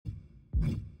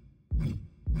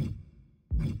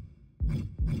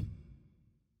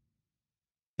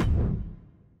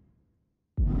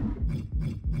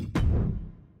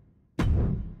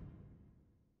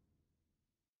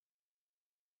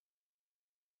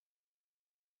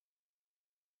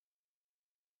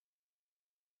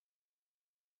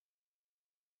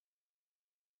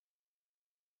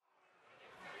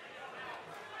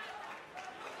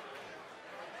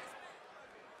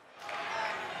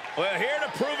Well, here to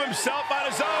prove himself on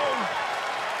his own.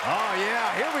 Oh,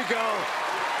 yeah, here we go.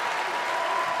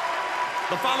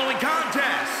 The following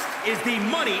contest is the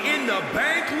Money in the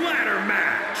Bank ladder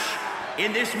match.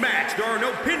 In this match, there are no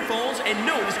pinfalls and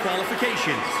no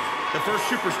disqualifications. The first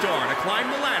superstar to climb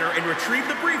the ladder and retrieve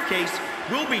the briefcase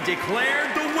will be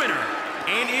declared the winner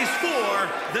and is for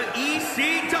the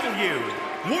ECW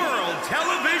World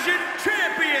Television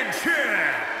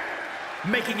Championship.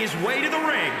 Making his way to the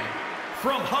ring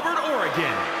from Hubbard,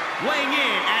 Oregon, weighing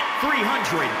in at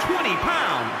 320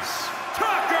 pounds,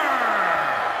 Tucker!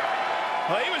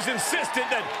 Well, he was insistent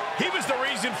that he was the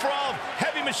reason for all of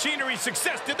Heavy Machinery's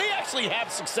success. Did they actually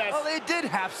have success? Well, they did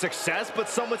have success, but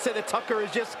some would say that Tucker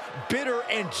is just bitter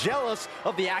and jealous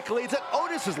of the accolades that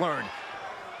Otis has learned.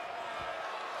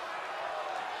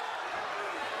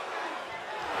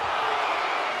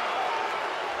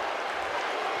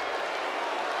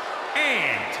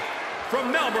 And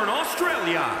from Melbourne,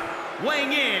 Australia,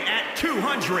 weighing in at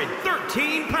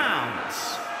 213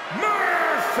 pounds,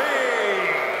 Murphy!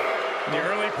 In the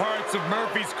early parts of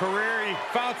Murphy's career, he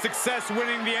found success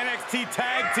winning the NXT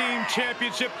Tag Team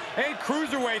Championship and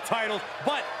Cruiserweight titles,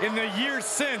 but in the years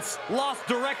since, lost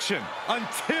direction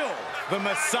until the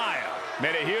Messiah.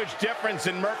 Made a huge difference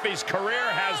in Murphy's career,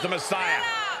 has the Messiah.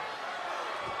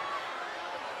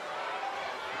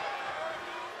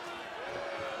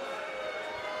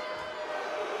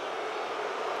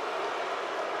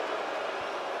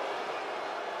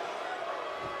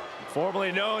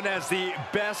 Formerly known as the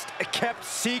best-kept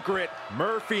secret,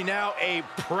 Murphy now a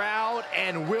proud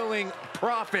and willing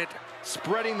prophet,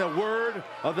 spreading the word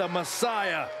of the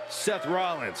Messiah, Seth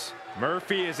Rollins.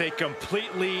 Murphy is a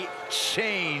completely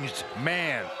changed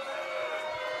man.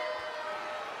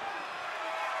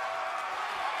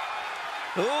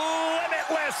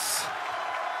 Limitless!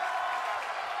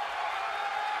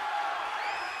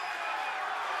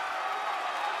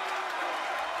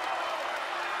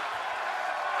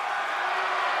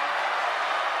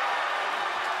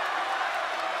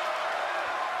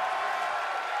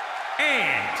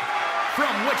 And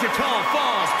from Wichita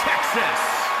Falls, Texas,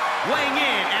 weighing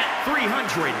in at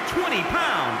 320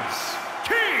 pounds,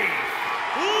 Keith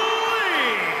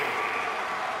Lee!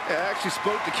 I actually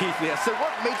spoke to Keith Lee. I said,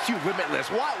 what makes you limitless?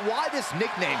 Why this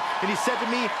nickname? And he said to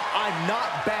me, I'm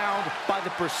not bound by the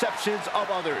perceptions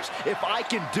of others. If I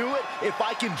can do it, if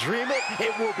I can dream it,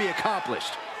 it will be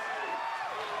accomplished.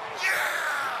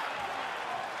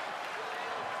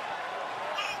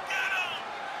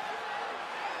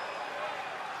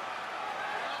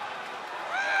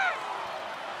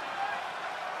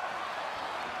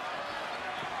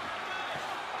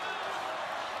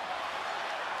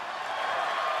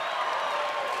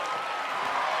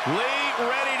 Lee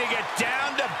ready to get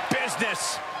down to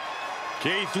business.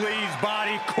 Keith Lee's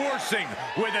body coursing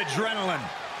with adrenaline.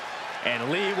 And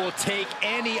Lee will take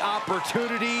any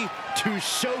opportunity to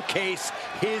showcase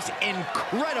his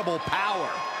incredible power.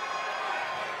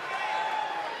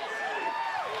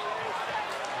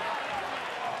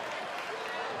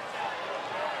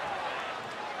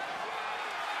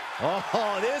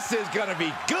 Oh, this is gonna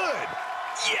be good.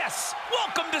 Yes!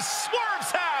 Welcome to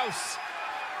Swerve's house!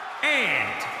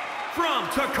 And from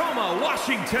Tacoma,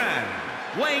 Washington,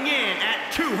 weighing in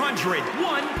at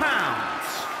 201 pounds,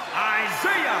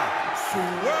 Isaiah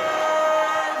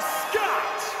Swerve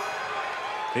Scott!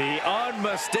 The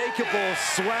unmistakable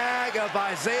swag of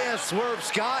Isaiah Swerve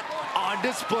Scott on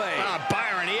display.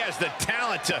 Byron, he has the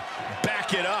talent to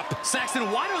back it up.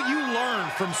 Saxton, why don't you learn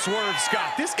from Swerve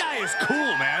Scott? This guy is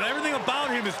cool, man. Everything about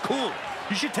him is cool.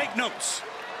 You should take notes.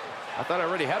 I thought I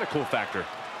already had a cool factor.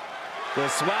 The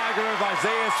swagger of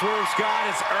Isaiah Swerve Scott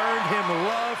has earned him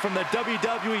love from the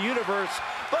WWE Universe,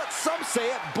 but some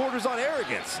say it borders on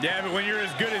arrogance. Yeah, but when you're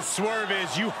as good as Swerve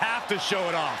is, you have to show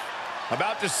it off.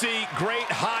 About to see great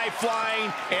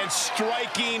high-flying and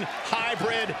striking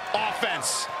hybrid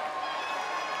offense.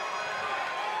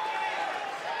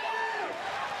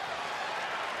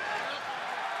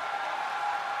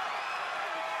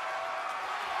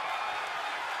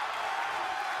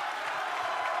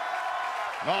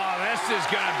 Oh, this is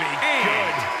gonna be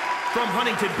good. From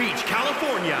Huntington Beach,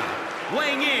 California,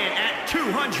 weighing in at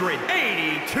 282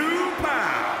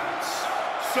 pounds,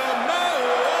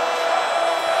 Samoa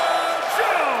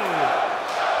Joe!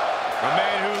 A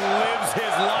man who lives his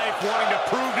life wanting to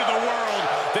prove to the world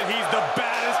that he's the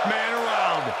baddest man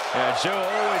around. And Joe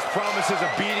always promises a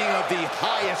beating of the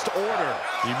highest order.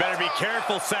 You better be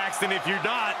careful, Saxton. If you're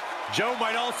not, Joe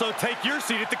might also take your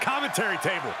seat at the commentary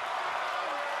table.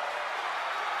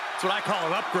 That's what I call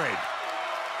an upgrade.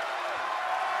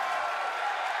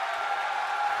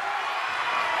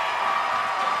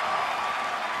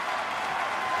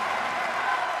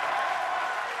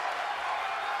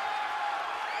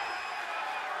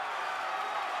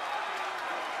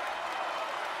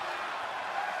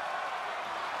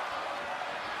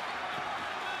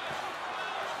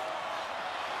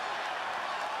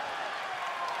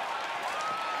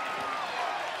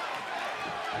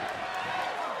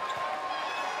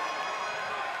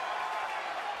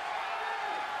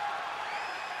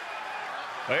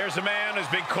 Well, here's a man who's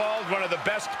been called one of the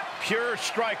best pure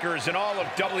strikers in all of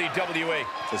WWE.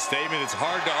 It's a statement it's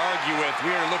hard to argue with.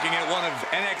 We are looking at one of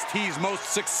NXT's most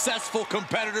successful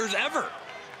competitors ever.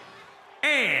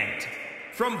 And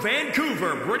from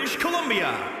Vancouver, British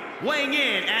Columbia, weighing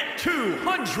in at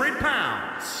 200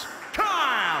 pounds,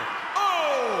 Kyle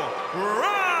O'Reilly.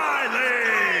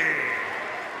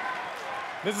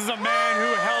 This is a man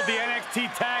who held the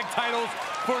NXT tag titles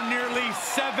for nearly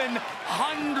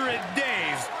 700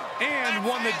 days and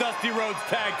won the Dusty Rhodes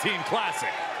Tag Team Classic.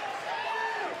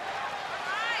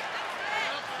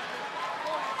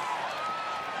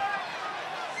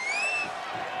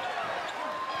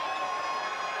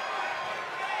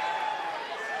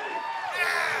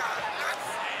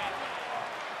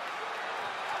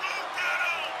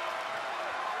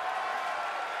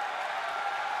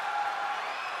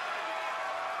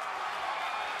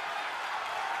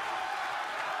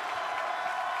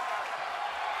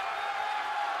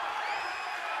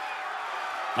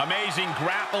 Amazing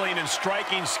grappling and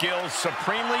striking skills,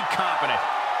 supremely competent.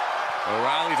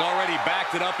 O'Reilly's already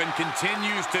backed it up and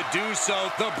continues to do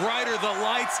so. The brighter the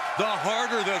lights, the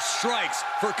harder the strikes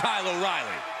for Kyle O'Reilly.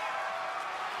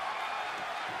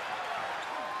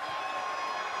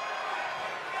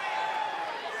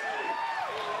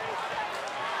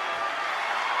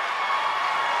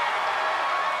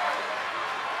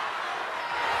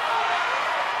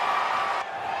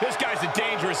 This guy's a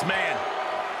dangerous man.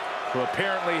 Who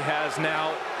apparently has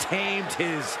now tamed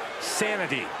his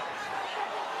sanity.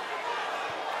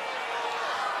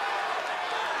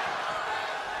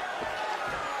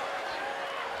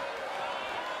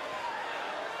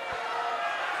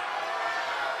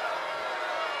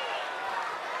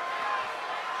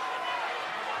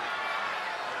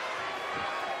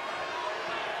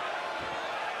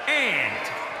 And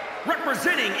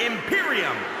representing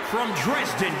Imperium from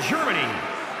Dresden, Germany,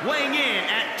 weighing in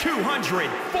at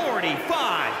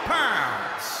 245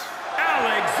 pounds,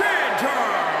 Alexander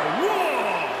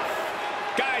Wolf.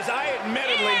 Guys, I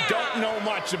admittedly don't know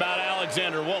much about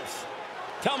Alexander Wolf.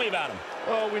 Tell me about him.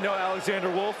 Well, we know Alexander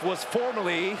Wolf was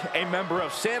formerly a member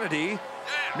of Sanity,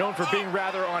 known for being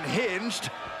rather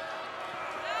unhinged,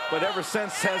 but ever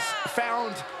since has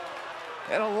found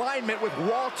an alignment with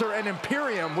Walter and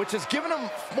Imperium, which has given him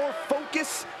more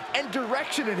focus and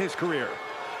direction in his career.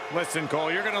 Listen, Cole,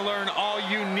 you're going to learn all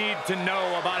you need to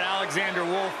know about Alexander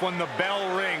Wolf when the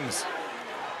bell rings.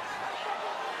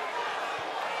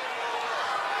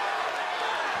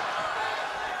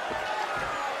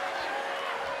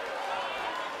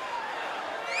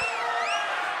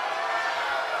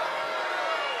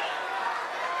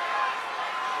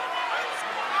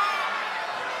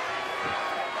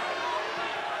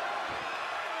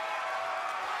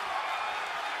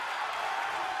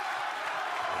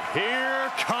 Here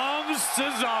comes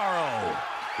Cesaro.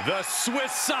 The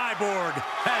Swiss Cyborg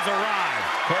has arrived.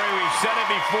 Corey, we've said it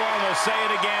before and we'll say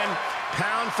it again.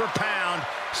 Pound for pound,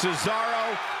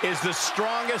 Cesaro is the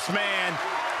strongest man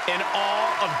in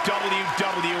all of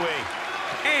WWE.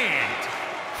 And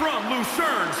from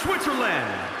Lucerne, Switzerland,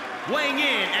 weighing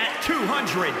in at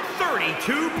 232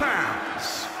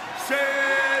 pounds,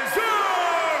 Cesaro!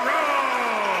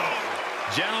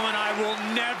 Gentlemen, I will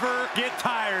never get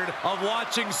tired of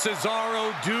watching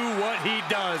Cesaro do what he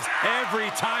does. Every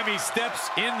time he steps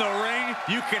in the ring,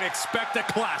 you can expect a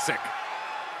classic.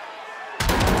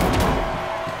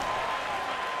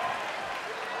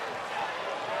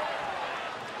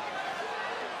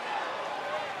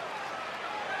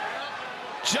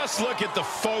 Just look at the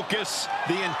focus,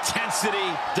 the intensity,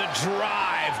 the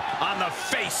drive on the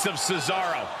face of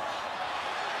Cesaro.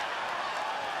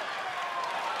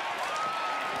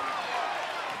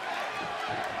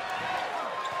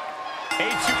 8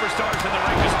 superstars in the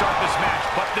ring to start this match,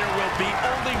 but there will be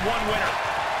only one winner.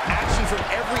 Action from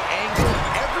every angle,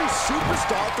 every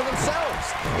superstar for themselves.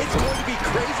 It's going to be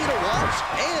crazy to watch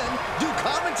and do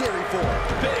commentary for.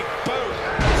 Big boot,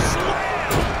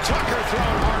 slam, Tucker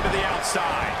thrown hard to the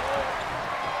outside.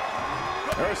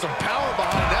 There's some power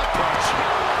behind that punch.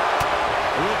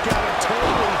 Look at him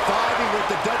totally vibing with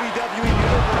the WWE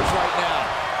Universe right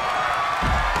now.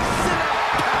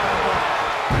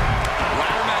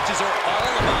 Ladder matches are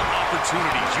all about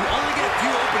opportunities. You only get a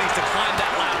few openings to climb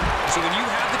that ladder. So when you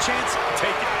have the chance,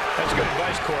 take it. That's good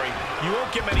advice, Corey. You won't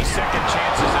get many second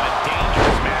chances in a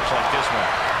dangerous match like this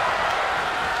one.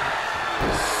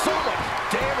 So much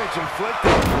damage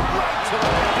inflicted right to the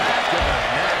back of the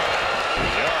neck.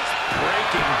 Just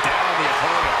breaking down the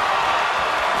opponent.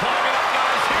 Climbing up,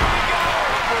 guys. Here we go.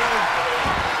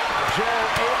 Joe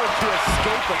able to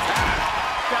escape attack.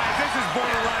 Guys, this is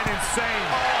borderline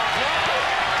insane.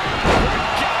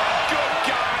 Good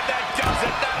God, that does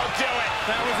it.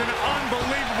 That was an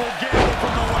unbelievable gamble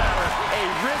from the ladder. A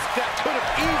risk that could have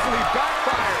easily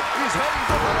backfired. He's heading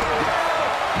for the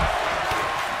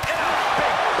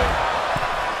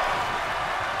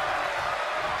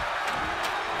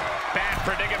Bad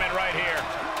predicament right here.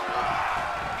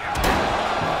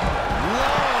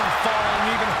 long fall and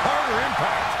even harder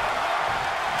impact.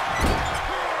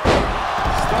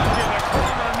 Stuck in the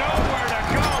corner, nowhere to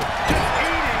go. Just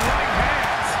eating right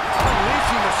hands.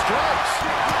 Unleashing the strikes.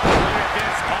 Look at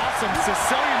this awesome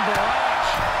Sicilian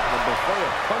barrage. The buffet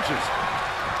of punches.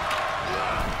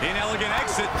 Inelegant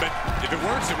exit, but if it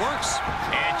works, it works.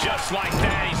 And just like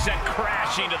that, he sent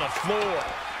crashing to the floor.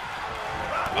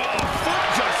 Oh, foot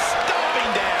just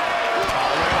stomping down.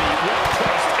 Already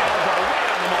well-placed elbow right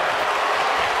on the mark.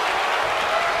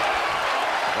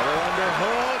 Double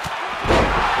underhook.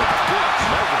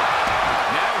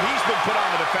 Now he's been put on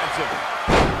the defensive.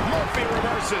 Murphy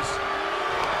reverses.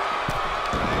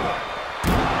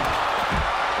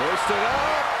 Hoisted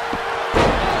up.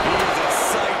 He is a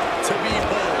sight to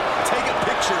behold. Take a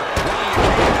picture while you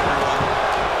can, everyone.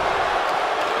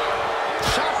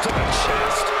 Shot to the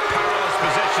chest. Powerless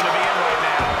position to be in right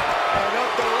now. And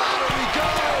up the ladder we go.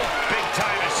 Big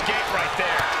time escape right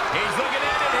there. He's looking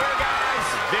at it here, guys.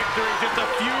 Victory just a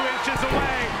few inches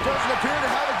away. Doesn't appear to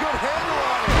have a good handle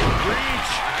on it.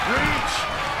 Reach, reach.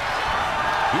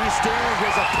 He's staring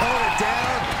his opponent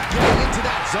down, getting into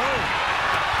that zone.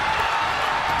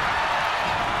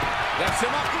 Lifts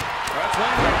him up. That's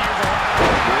one way to use a ladder.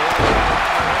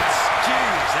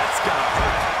 Jeez, that's gonna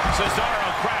hurt. Cesaro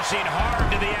crashing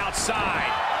hard to the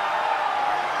outside.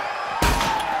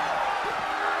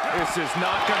 This is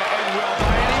not going to end well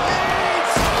by any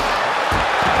means.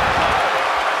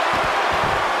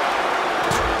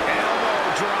 Elbow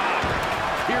drop.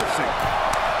 Piercing.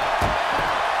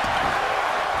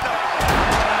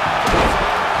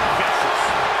 Vicious.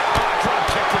 Drop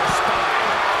kick to the spine.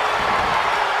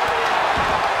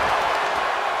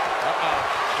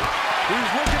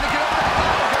 He's looking to get up that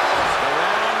ladder, guys. The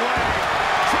wrong way.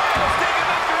 Trying to stake a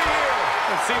victory here.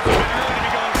 It seems a bit early to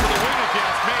be going for the win, if you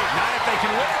ask me. Not if they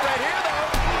can win it right here,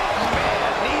 though.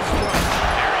 Man, knee strike.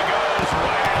 There he goes,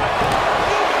 right at the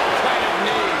kind of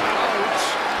knee.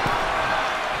 Ouch.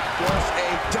 Just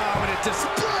a dominant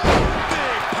display.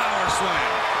 Big power slam.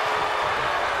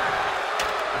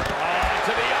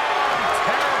 To the arm.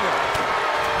 Terrible.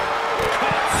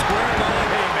 Caught square by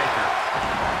the haymaker.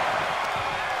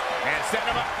 And setting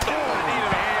him up. Oh, knee to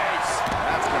the face.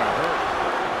 That's going to hurt.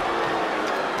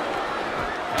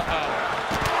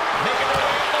 Making the way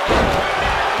up the ladder right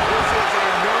now. This is a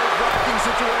nerve-wracking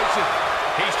situation.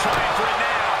 He's trying for it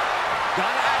now.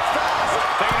 Gotta act fast.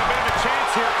 Taking a bit of a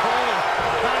chance here, Cole,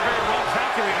 and not a very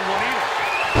well-calculated one either.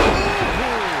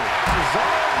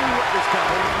 Cesaro knew what was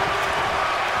coming.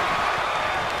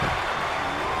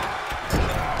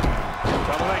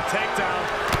 Double leg takedown.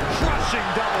 Crushing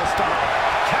double stomp.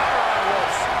 Counter on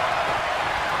Wolf.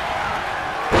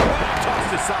 Well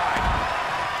tossed aside.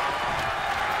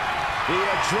 The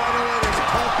adrenaline is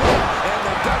pumping, and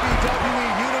the WWE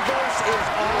Universe is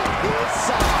on his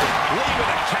side. Lee with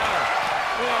a counter.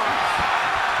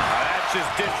 That's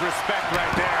just disrespect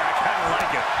right there. I kind of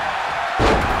like it.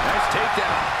 Nice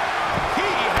takedown. He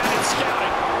had it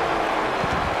scouting.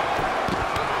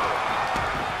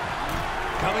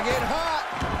 Coming in hot.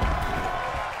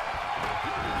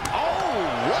 Oh,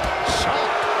 what a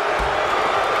shot.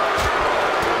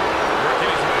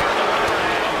 Working his way up the ladder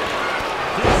now.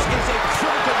 This is a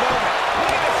critical moment.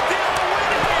 Looking to steal the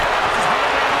win here. This is how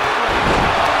they look right now.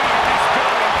 This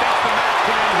building thinks the match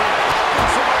can end here.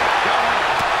 Go ahead.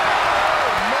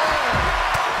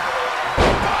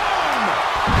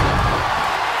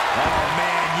 Oh,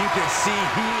 man, you can see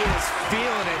he is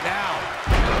feeling it now.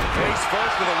 Face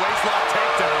first with a waistlock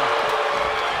takedown.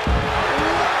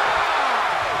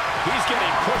 He's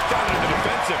getting pushed down into the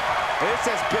defensive. This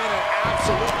has been an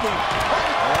absolutely...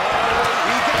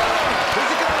 He got him. Is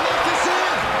he going to let this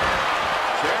in?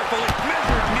 Carefully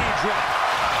measured knee drop.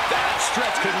 That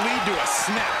stretch could lead to a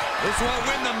snap. This won't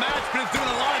win the match, but it's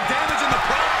doing a lot of damage in the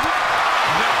process.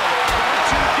 No, don't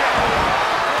you get it.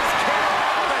 This can't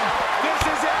happen. This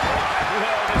is it.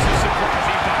 Well, this is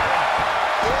surprising, Byron.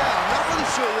 Yeah, I'm not really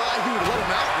sure why he would let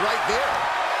him out right there.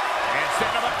 And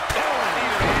setting him up. Oh, knee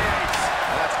to the face.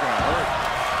 That's going to hurt.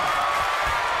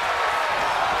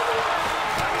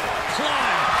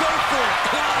 Climb. Go for it.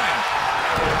 Climb.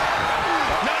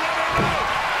 No, no, no, no.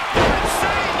 You're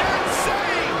insane. You're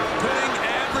insane. Putting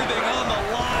everything on the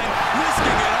line,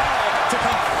 risking it all to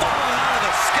come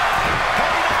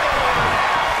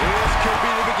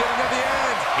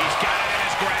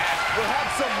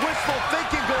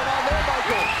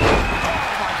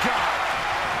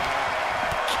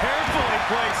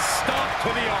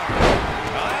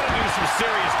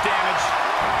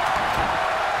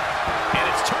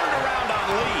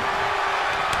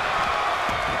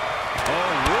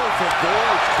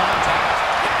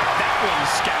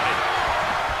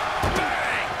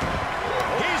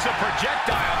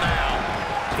projectile now.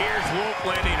 Here's Wolf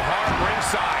landing hard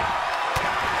ringside.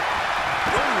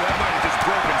 Oh, that might have just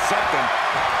broken something.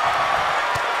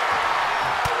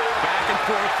 Back and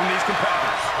forth from these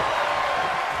competitors.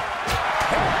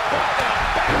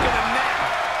 Back of the neck.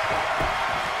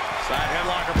 Side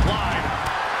headlock applied.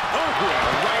 Oh, a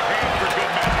right hand for good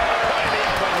measure. Right in the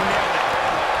elbow, nailed it.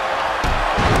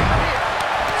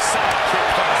 Side kick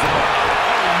finds the ball.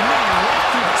 Oh, knee right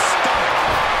through the stomach.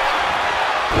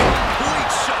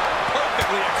 Complete shot,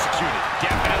 perfectly executed.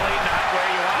 Definitely not where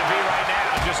you want to be right now.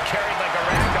 Just carried like a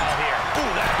ragdoll here.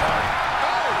 Ooh, that hurt.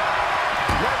 Oh!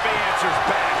 Murphy answers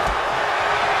back.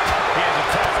 He has a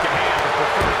task at hand, but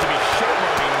prefers to be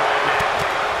showboating right now.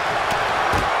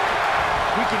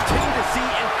 We continue to see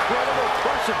incredible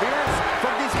perseverance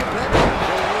from these competitors.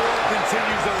 The war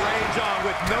continues to rage on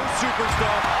with no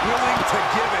superstar willing to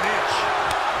give an inch.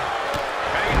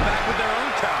 Hanging back with their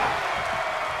own count.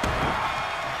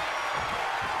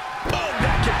 Oh,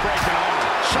 that kick breaks an arm.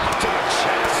 Shot to the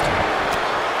chest.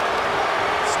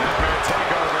 Snapmare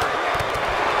takeover.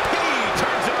 He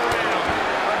turns it around.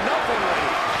 Enough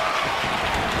already.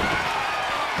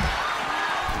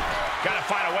 Gotta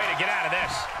find a way to get out of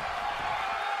this.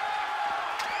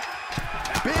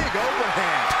 Big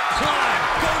overhand. Climb,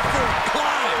 go for it,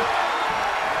 climb.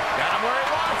 Got him where he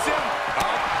wants him.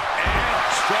 Up and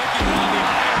striking while the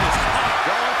iron is hot.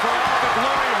 Going for all the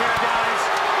glory here, guys.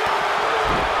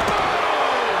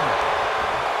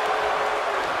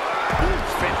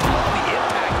 Fit all the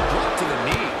impact brought to the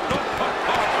knee.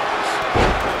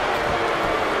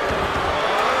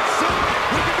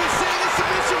 We could be seeing a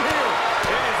submission here.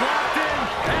 It is locked in.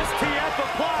 STF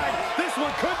applied. This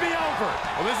one could be over.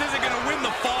 Well, this isn't going to win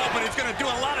the fall, but it's going to do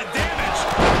a lot of damage.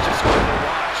 Just going to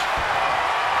watch.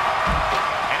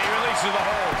 And he releases the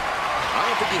hold. I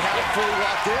don't think he had it fully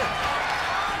locked in.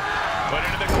 Put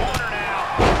into the corner now.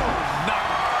 No.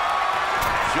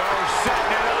 Joe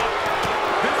setting it up.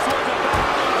 This one's about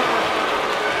over.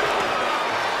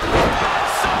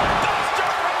 Buster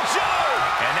from Joe.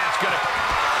 And that's going to...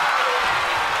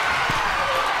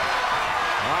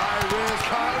 High risk,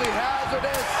 highly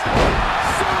hazardous.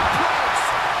 Suplex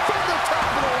from the top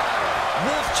of the ladder.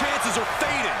 Wolf's chances are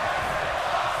fading.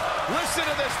 Listen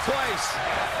to this place.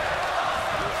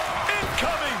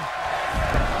 Incoming.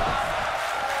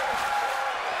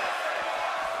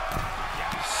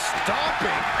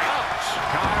 Stomping. Ouch.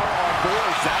 Kyle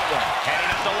avoids that one.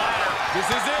 Heading up the ladder. This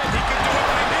is it. He could do it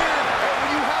right here. And when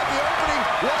you have the opening,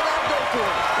 why not go for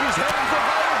it? He's heading for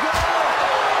higher ground.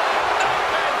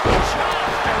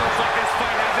 It looks like this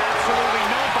fight has absolutely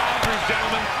no boundaries,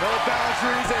 gentlemen. No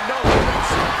boundaries and no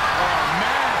limits. Oh,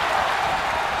 man.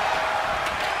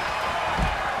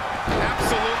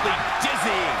 Absolutely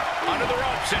dizzying. Under the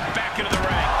ropes and back into the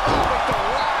ring. Oh, with the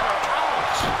ladder.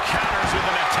 Ouch. Counters with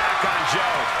an attack on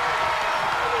Joe.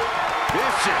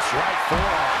 Vicious right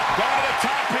forearm. Going to the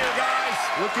top here, guys.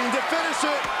 Looking to finish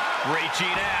it.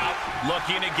 Reaching out,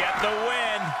 looking to get the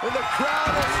win. And the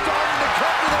crowd is starting to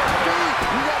come to their feet.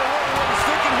 You got to wonder what he's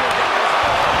thinking here, guys.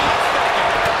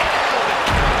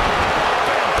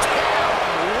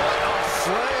 What a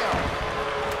slam.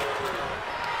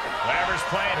 Whatever's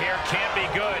playing here can't be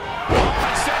good. Oh,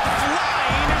 and sent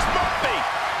flying is Murphy.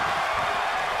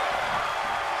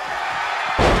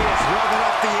 He is revving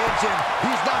up the engine.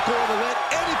 He's not going to let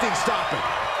anything stop him.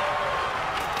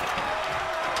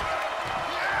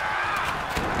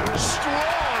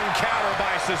 Strong counter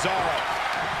by Cesaro.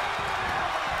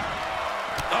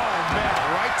 Oh, man,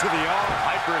 right to the arm.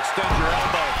 Hyperextend your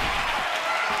elbow.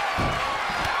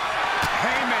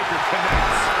 Haymaker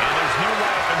connects. And there's new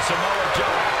life in Samoa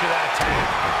Joe after that attack.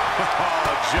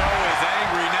 Oh, Joe is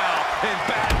angry now, and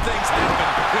bad things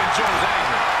happen when Joe's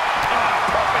angry. Oh,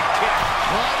 perfect kick.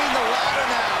 Climbing the ladder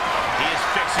now. He is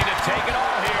fixing to take it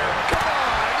all here. Come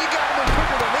on, you got him in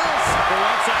quicker than this. For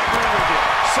once, I agree with you.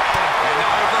 Solid. And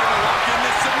now he's going to lock in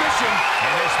this submission.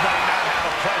 And this might not have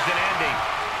a pleasant ending.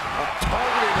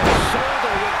 Targeting the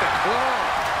shoulder with the club.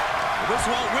 This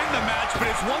won't win the match, but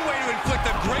it's one way to inflict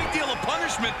a great deal of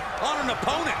punishment on an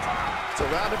opponent. It's a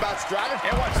roundabout strategy.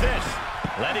 And watch this.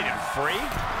 Letting him free.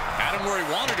 Had him where he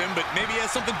wanted him, but maybe he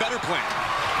has something better planned.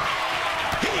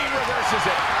 He reverses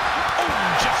it. Oh,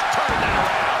 just turned that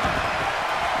around.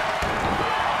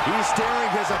 He's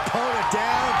staring his opponent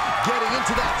down, getting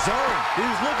into that zone.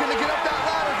 He's looking to get up that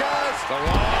ladder, guys. The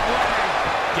long way.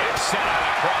 Gets set on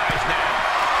a prize now.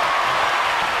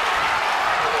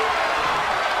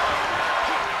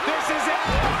 This is it.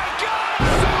 Oh, my God.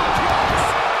 Suplex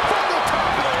from the top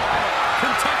of the ladder.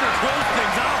 Contender close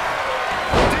things out.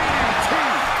 DDT.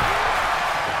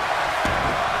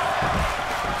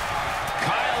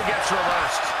 Kyle gets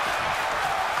reversed.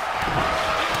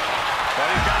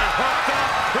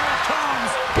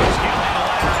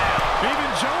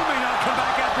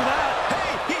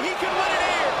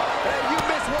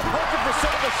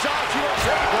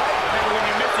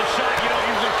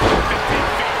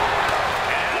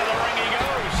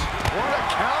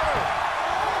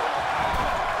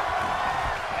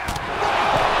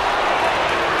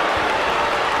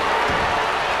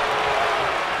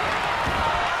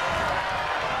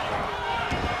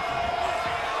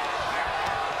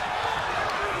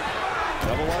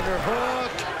 Double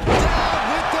underhook. Down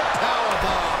with the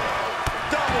powerbomb.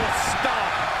 Double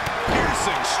stomp.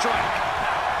 Piercing strike.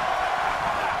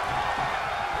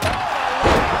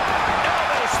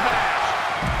 Elbow smash.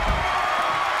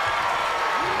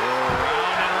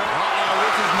 Round and round.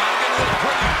 This is not going to look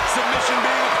pretty. Submission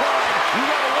being applied. You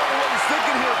gotta wonder what he's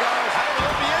thinking here, guys. I don't know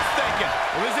what he is thinking.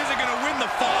 Well, this isn't going to win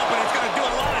the fall, but it's going to do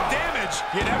a lot of damage.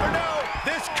 You never know.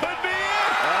 This could be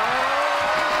it.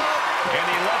 And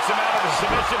he lets him out of the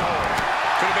submission hold.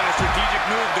 Could have been a strategic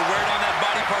move to wear it on that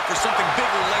body part for something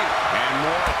bigger later. And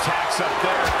more attacks up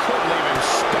there. Could leave him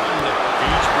stunned.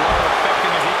 Each blow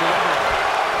affecting his equilibrium.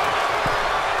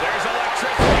 There's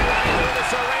electricity running through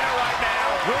this arena right now.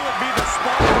 Will it be the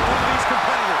spark of one of these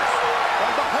competitors?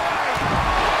 From behind.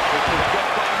 This is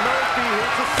good by Murphy.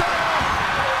 Here's the set.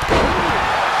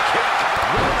 Kick.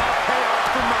 Will not pay off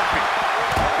for Murphy.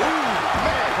 Ooh,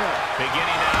 man.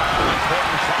 Beginning now an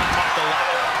important climb up the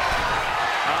ladder.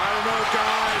 I don't know,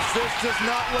 guys. This does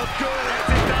not look good. Yes,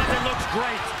 it does. It looks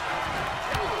great.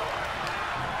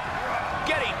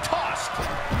 Getting tossed.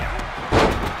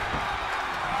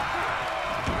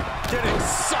 Getting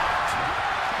sucked.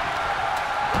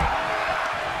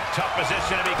 Tough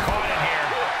position to be caught in here.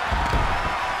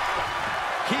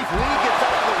 Keith Lee gets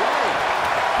out of the way.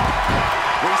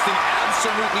 Wasting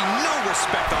absolutely no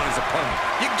respect on his opponent.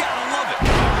 You gotta love it.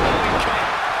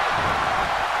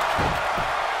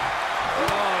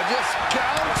 Oh, just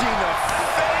gouging the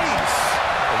face.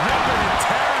 Ripping and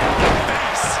tearing the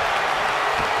face.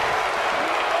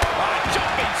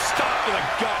 Jumping stop to the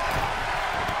gut.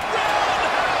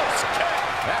 Roundhouse kick.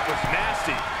 That was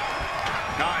nasty.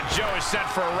 Joe is set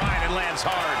for a ride and lands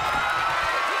hard.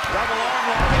 Double arm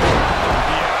lock.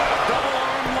 Yeah, double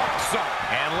arm lock, son.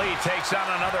 And Lee takes on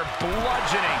another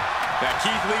bludgeoning. Now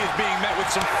Keith Lee is being met with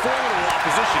some formidable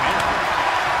opposition here.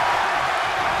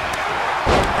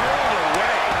 Hurled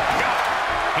away. Got it.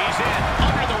 He's in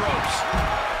under the ropes.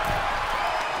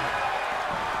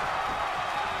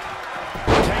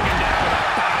 Taken down with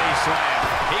a body slam.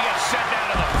 He gets set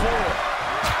down to the floor.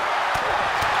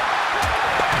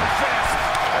 Fist.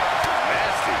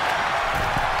 Nasty.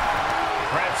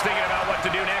 Perhaps thinking about what to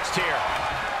do next here.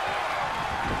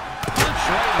 Punch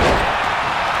right in the head.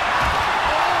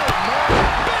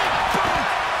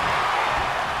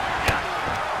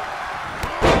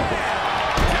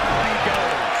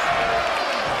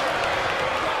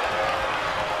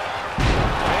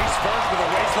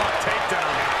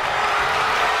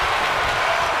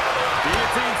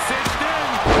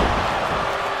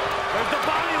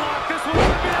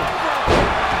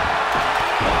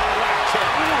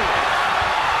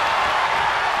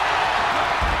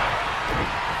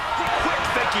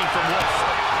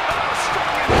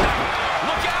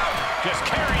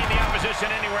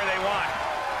 Anywhere they want.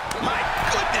 My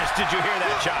goodness, did you hear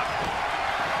that chop?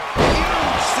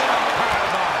 Huge sit-up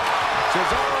powerbomb.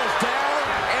 Cesaro's down,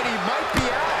 and he might be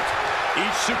out.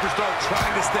 Each superstar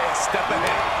trying to stay a step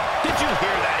ahead. Did you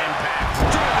hear that impact?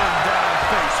 Driven down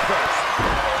face first.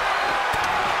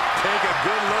 Take a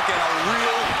good look at a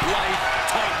real-life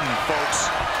Titan,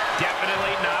 folks.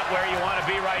 Definitely not where you want to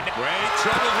be right now. Great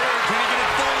trouble here. Can he get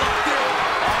it full locked in?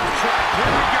 On the track.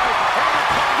 Here we go. And the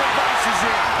combo device is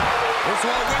in. This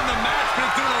won't win the match, but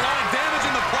it's doing a lot of damage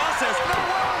in the process. No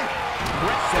way.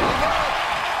 Quit setting up.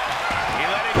 He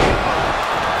let it go.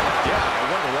 Yeah, I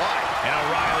wonder why. And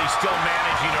O'Reilly still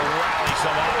managing to rally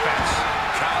some offense.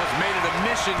 Kyle's made it a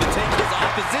mission to take his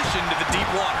opposition to the deep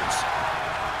waters.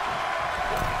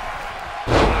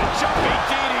 Jumping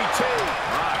DDT.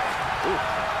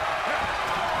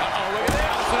 Uh-oh, look at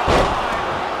this.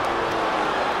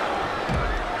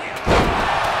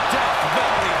 Death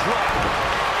Valley drop.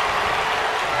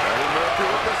 Eddie Murphy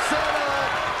with the setup.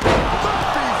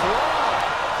 Murphy's wrong.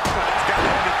 It's got to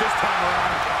end it this time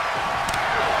around.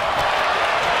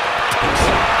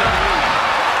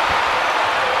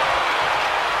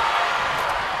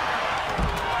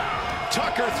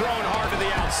 Tucker thrown hard to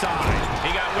the outside.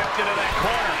 He got whipped into that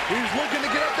corner. He's looking to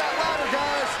get up that ladder,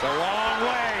 guys. It's a long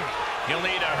way. He'll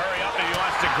need to hurry up if he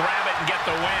wants to grab it and get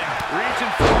the win.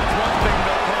 Reaching for it's one thing,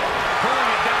 though, Cole. Pulling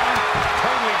it down,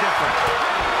 totally different.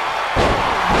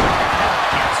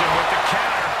 Gets him with the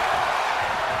counter.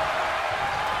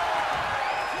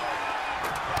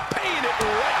 Paying it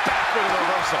right back with a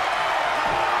reversal.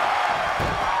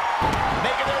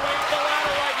 Making their way up the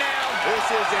ladder right now. This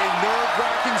is a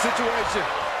nerve-wracking situation.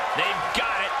 They've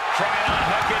got it. Try and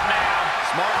unhook it now.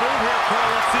 Smart move here,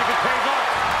 Cole. Let's see if it pays off.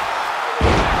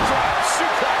 Drop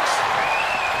suplex.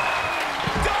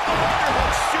 Double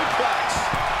underhook suplex.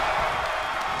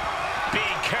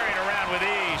 Being carried around with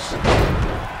ease.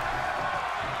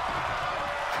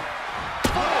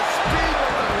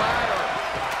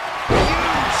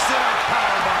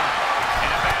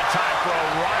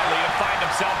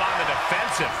 himself on the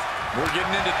defensive. We're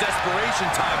getting into desperation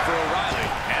time for O'Reilly.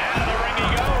 And out of the ring he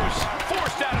goes.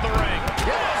 Forced out of the ring.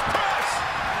 Yes, press.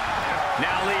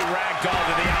 Now Lee ragdoll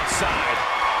to the outside.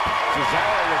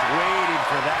 Cesaro was waiting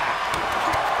for that.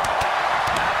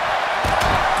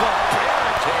 The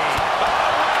barricade.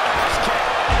 Nice kick.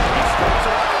 He spins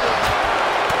around it.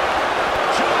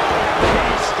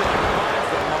 He struck finds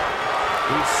the mark.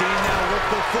 We've seen that look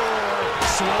before.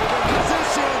 Slow the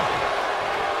position.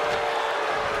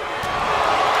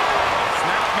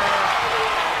 Snapmare.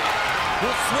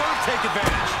 Will Swerve take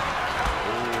advantage?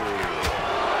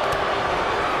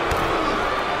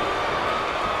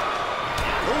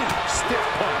 Ooh, stiff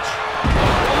punch.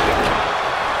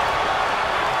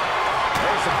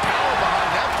 There's some power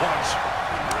behind that punch.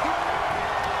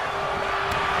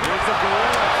 There's a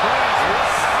gorilla press.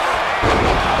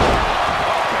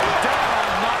 Down,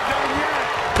 not done yet.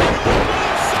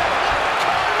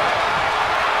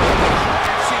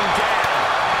 Crashing down.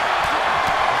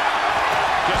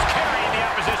 Just carrying the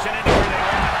opposition anywhere they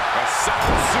want. A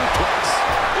sound suplex.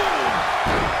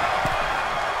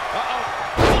 Uh-oh.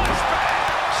 Flashback.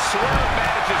 Swerve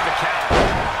manages the count.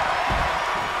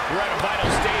 We're at a vital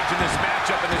stage in this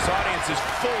matchup, and this audience is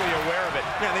fully aware of it.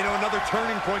 Yeah, they know another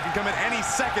turning point can come at any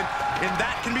second, and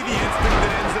that can be the instant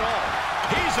that ends it all.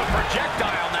 He's a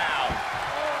projectile now.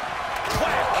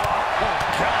 Whack. Oh,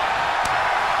 God.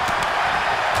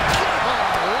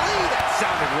 Golly, that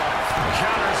sounded rough.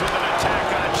 Counters with an attack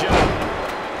on Joe.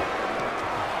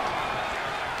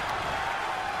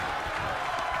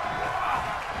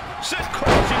 Sent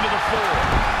crashing to the floor.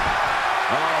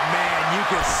 Oh, man, you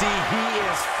can see he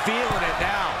is feeling it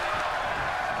now.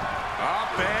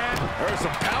 Up and there's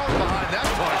some power behind that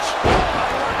punch.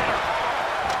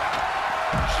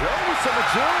 Joe with some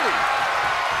agility.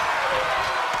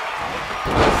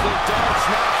 This little dog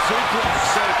snap suplex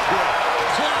so quick.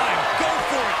 Climb, go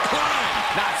for it, climb.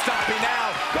 Not stopping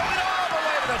now. Going all the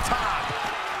way to the top.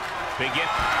 Begin.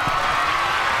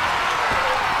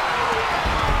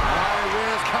 High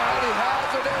risk, highly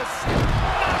hazardous.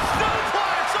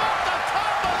 Suplex off the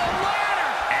top of the ladder.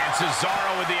 And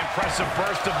Cesaro with the impressive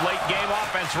burst of late game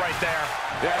offense right there.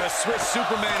 Yeah, the Swiss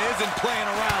Superman isn't playing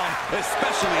around,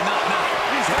 especially not now.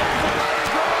 He's heading for the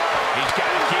He's got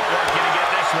to keep working to get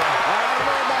this one. I don't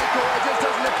know, Michael. It just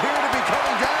doesn't appear to be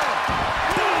coming down.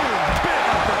 Boom! Big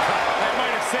uppercut. That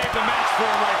might have saved the match for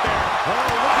him right there. Oh,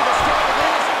 look at the start of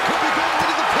this. Could be going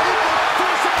into the table for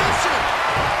a submission.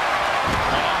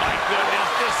 Oh, my goodness.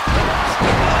 This crushed.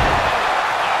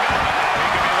 He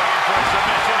could be looking for a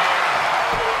submission here.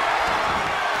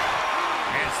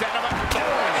 And setting him up.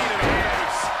 Throwing into the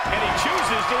hands. And he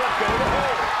chooses to let go of the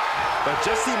hold. But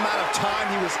just the amount of time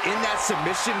he was in that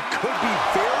submission could be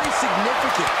very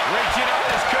significant. Rich, you know,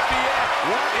 this could be it.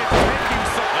 What is making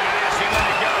so... Look at this, he let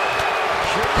it go.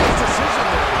 Curious decision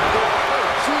there. Oh,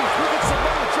 geez, look at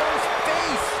Samoa Joe's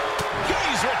face.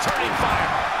 He's returning fire.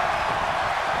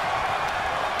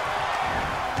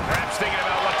 Perhaps thinking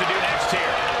about what to do next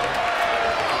here.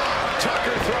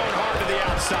 Tucker thrown hard to the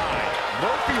outside.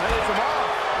 Murphy holds him off.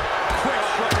 Quick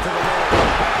strike to the lower.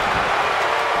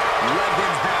 Let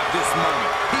him have this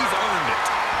moment. He's earned it.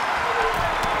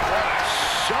 What a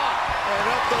shot. And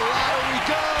up the ladder we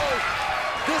go.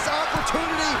 This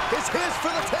opportunity is his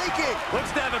for the taking.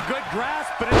 Looks to have a good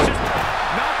grasp, but it's just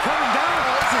not coming down.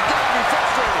 Oh, this has got to be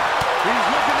frustrating. He's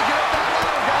looking to get up that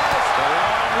ladder, guys. The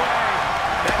wrong way.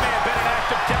 That may have been an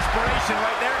act of desperation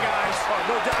right there, guys. Oh,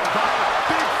 no doubt about it.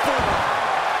 Big forearm.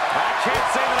 I can't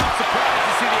say that I'm surprised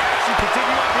to see the action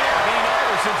continue up here. Me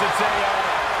neither, since it's a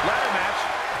ladder match.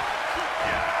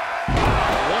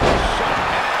 What a shot.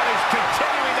 And now he's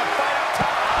continuing the fight up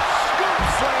top. Scoop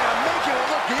slam, making it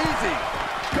look easy.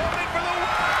 Going for the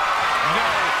win. No,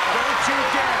 don't you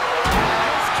dare.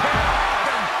 This can't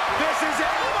happen. This is it.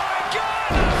 Oh, my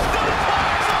God.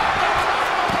 Suplex off the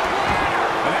top of the ladder.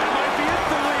 And that might be it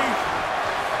for Lee.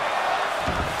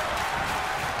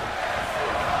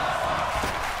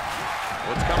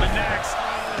 What's coming next?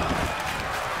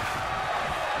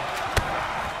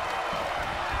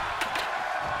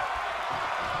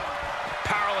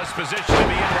 Powerless position to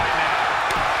be in right now.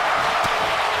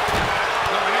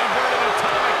 Oh, an inverted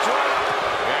atomic drop.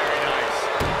 Very nice.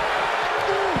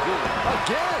 Ooh,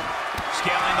 again.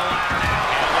 Scaling the ladder now.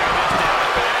 And look at this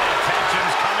down. Bad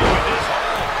intentions coming with this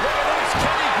hole. Look at this.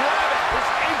 Can he grab it?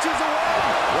 It's inches away.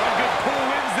 One good pull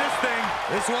wins this thing.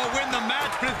 This won't win the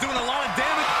match, but it's doing a lot of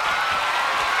damage.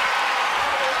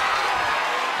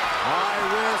 High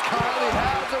risk, highly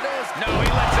hazardous. No, he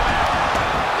lets him out.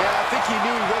 Yeah, I think he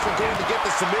knew he wasn't going to get the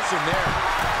submission there.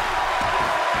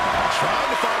 Trying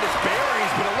to find his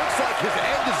bearings, but it looks like his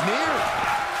end is near.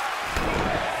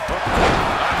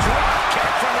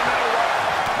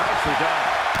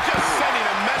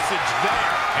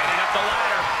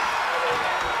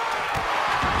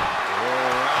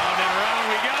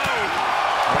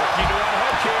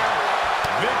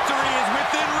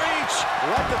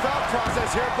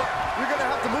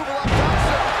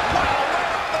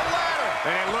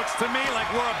 to me like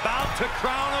we're about to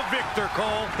crown a victor,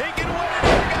 Cole. He can win it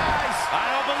here, guys. I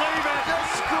don't believe it.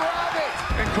 Just grab it.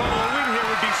 And Cole, a win here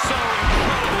would be so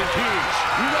incredibly huge.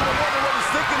 You gotta wonder what he's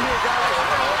thinking here, guys.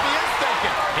 I hope he is thinking.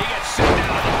 He gets sent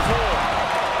down on the floor.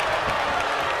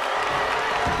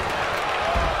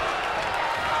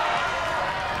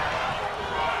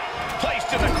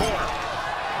 Placed in the corner.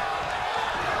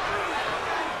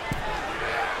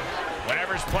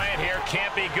 Whatever's playing here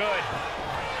can't be good.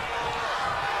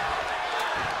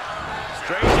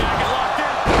 Straight jacket locked in.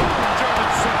 German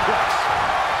suplex.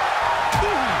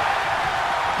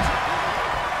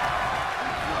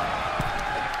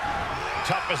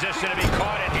 Tough position to be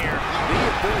caught in here.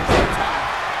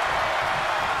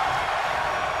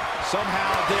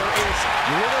 Somehow there is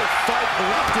little fight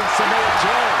left in Samoa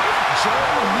Joe.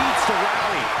 Joe needs to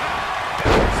rally.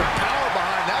 There's some power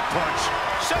behind that punch.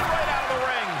 Sent right out of the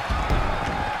ring.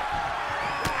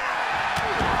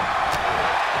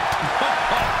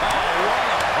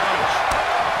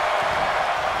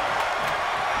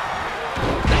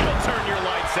 That'll turn your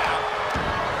lights out.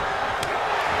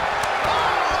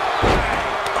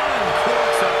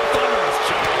 Uncorks a thunderous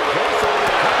chop.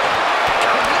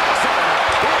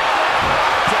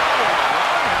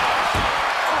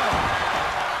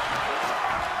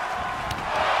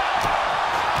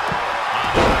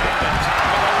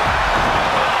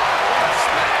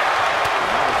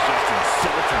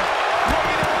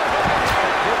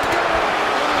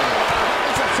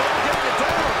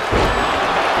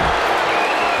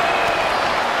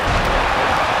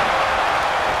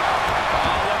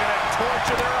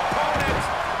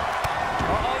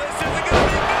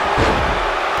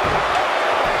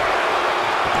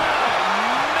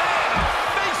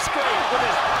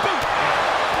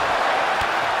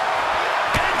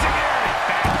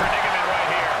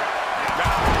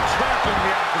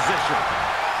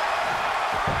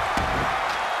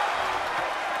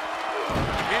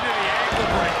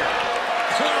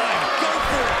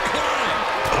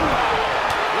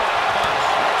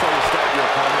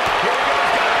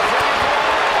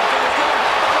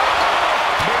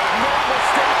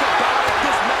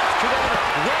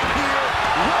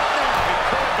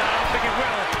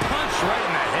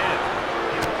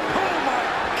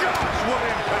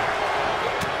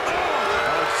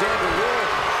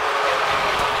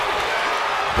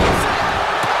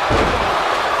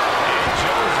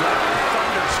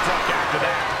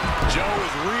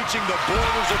 Reaching the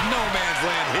borders of no man's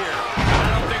land here. I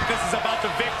don't think this is about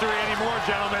the victory anymore,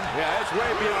 gentlemen. Yeah, it's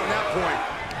way beyond that point.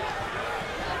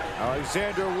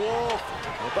 Alexander Wolf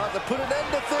about to put an end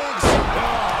to things.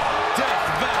 Oh, Death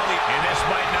Valley. And this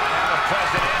might not have a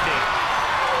pleasant ending.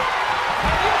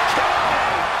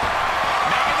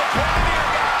 Making the play here,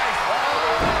 guys.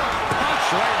 Punch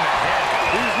right in the head.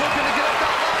 He's looking to get up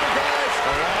that ladder, guys.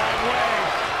 A long way.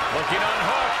 Looking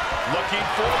unhooked. Looking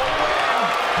for the win.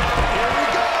 Here we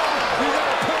go. You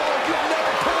gotta pull like you've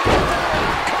never pulled before.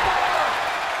 Come on.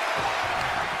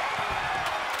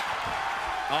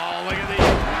 Oh, look at these.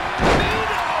 Oh,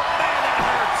 man, that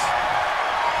hurts.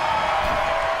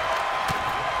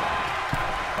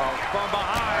 Oh, from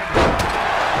behind. 20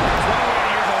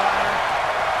 years of ladder.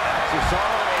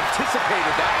 Cesaro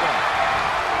anticipated that one.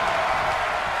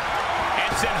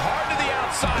 And sent hard to the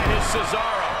outside is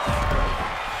Cesaro.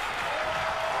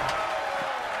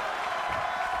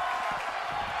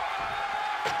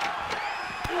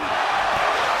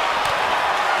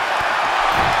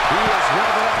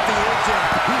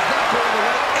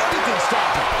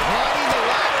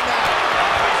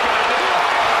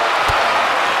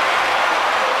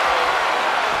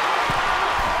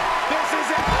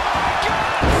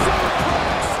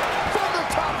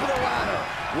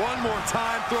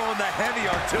 Time throwing the heavy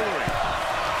artillery.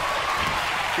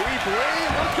 Deep lead,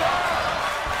 look out!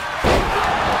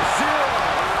 Zero.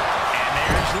 And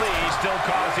there's Lee still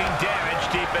causing damage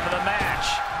deep into the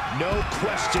match. No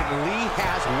question, Lee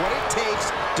has what it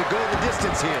takes to go the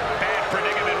distance here. Bad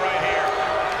predicament right here.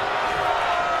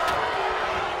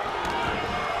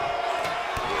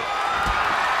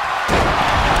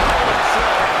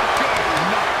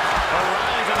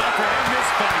 O'Reilly's about to end this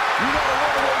fight. You gotta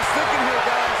wonder what he's thinking here,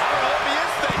 guys. I hope he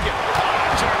is thinking.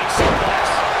 Turning suplex.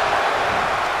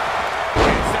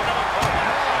 Instead of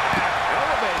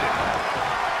Elevated.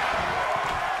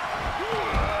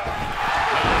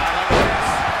 look at this.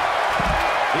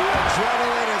 The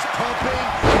adrenaline is pumping,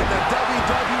 and the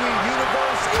WWE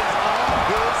Universe is on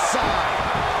his side.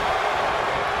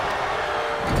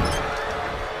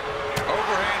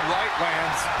 Overhand right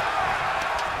lands.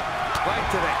 Right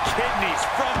to the kidneys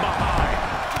from behind.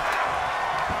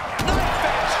 Knife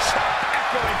edge chop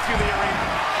echoing through the arena.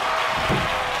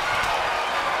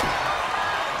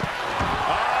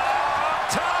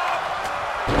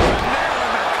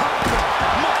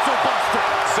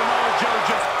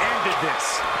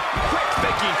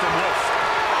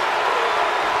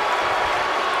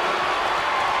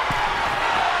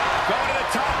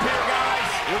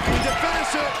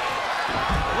 it.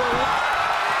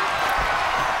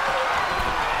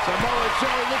 Samoa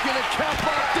Joe looking to cap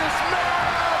off this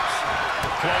match.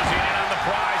 Closing in on the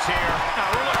prize here. Now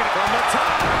we're looking at from the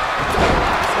top.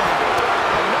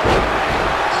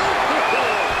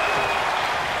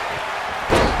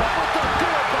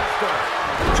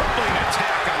 Tripling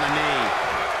attack on the knee.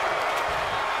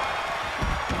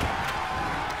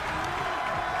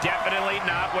 Definitely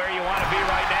not where you want to be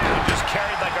right now. Just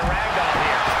carried like a ragdoll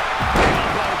here.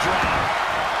 Elbow drop.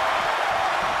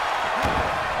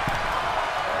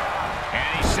 And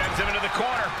he sends him into the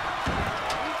corner.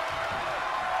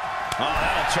 Oh,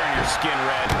 that'll turn your skin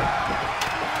red.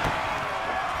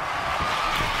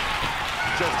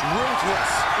 Just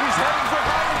ruthless. He's heading for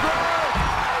higher ground.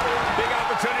 Big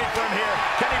opportunity for him here.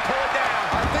 Can he pull it down?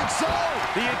 I think so.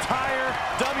 The entire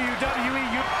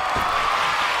WWE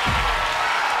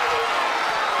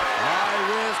High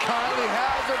risk, highly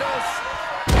hazardous.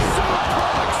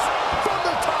 Suplex from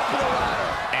the top of the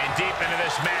ladder. And deep into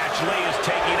this match, Lee is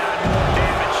taking on more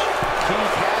damage.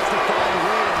 Keith has to find a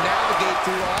way to navigate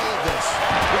through all of this.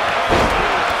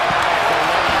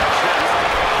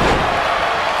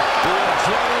 The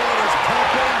adrenaline is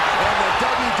pumping, and the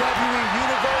WWE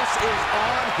Universe is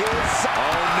on his side.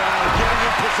 Oh no, getting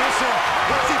in position.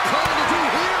 What's he planning to do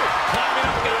here? Climbing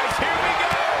up, guys. Here we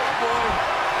go. boy.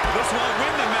 This won't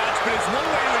win the match, but it's one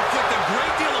way to inflict a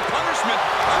great deal of punishment.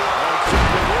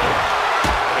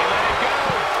 He let it go.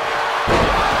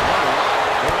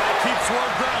 They're going to keep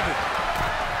Swerve grounded.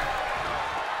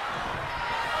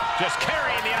 Just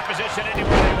carrying the opposition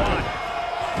anywhere they want.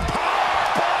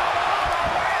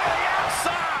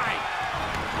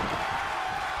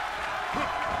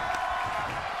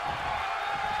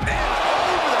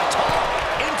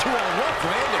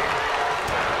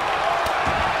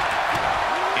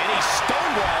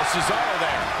 Cesaro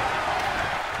there.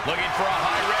 Looking for a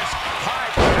high risk,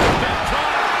 high big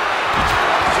time.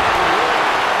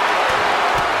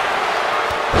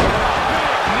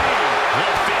 Big knee.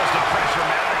 Will feels the pressure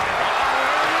mounting.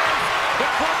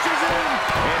 The clutch is in.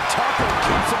 And Tucker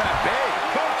keeps him at bay.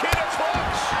 Coquina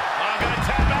clutch. I'm going to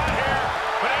tap out here,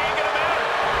 but it ain't going to matter.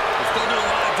 It's still doing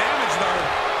a lot of damage, though.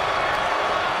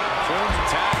 Jones,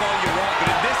 tap all you want,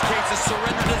 but in this case, a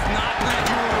surrender does not grant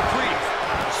you a reprieve.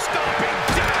 Stomping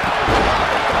down.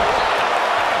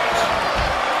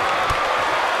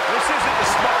 This isn't the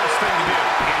smartest thing to do.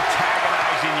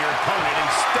 Antagonizing your opponent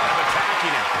instead of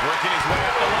attacking him. Working his way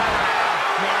up the ladder now.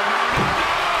 No.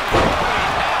 Holy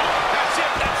hell. That's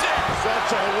it. Such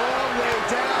a long way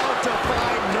down to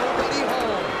find nobody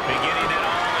home. Beginning that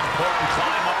all-important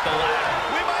climb up the ladder.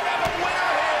 We might have a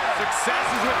winner here. Success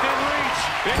is within reach.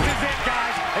 This is it,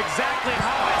 guys. Exactly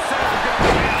how I said it was going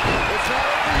to be. It's not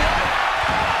over yet.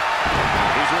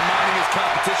 He's reminding his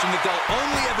competition that they'll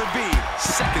only ever be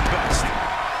second best.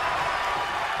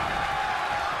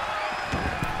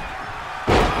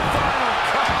 Final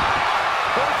cut.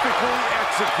 Perfectly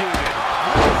executed.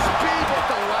 With speed with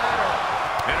the ladder.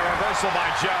 And a reversal by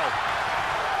Joe.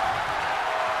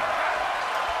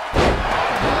 Oh,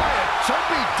 a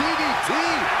jumping DDT.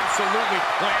 Absolutely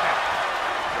planted.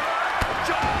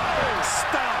 Joe,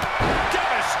 stop.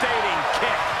 Devastating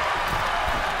kick.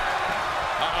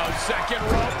 Second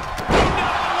rope.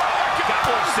 No, got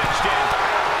one cinched in.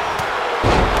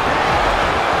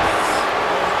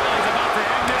 He's about to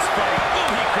end this fight. Ooh,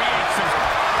 he creates some.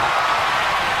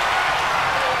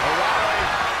 O'Reilly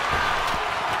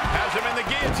has him in the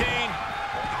guillotine.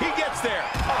 He gets there.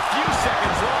 A few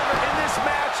seconds longer in this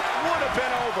match would have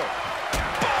been over.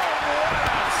 Boom, what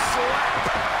a slap.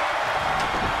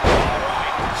 All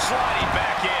right, sliding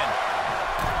back in.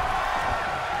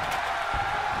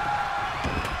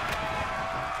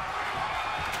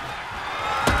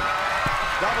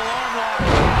 Double arm lock.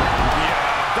 Yeah,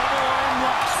 double arm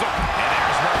lock. And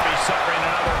there's Murphy suffering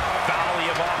another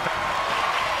volley of offense.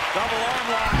 Double arm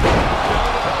lock.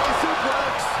 Belly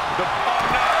suplex. Oh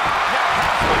no! That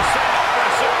has been set up for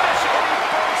a submission. And he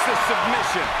breaks the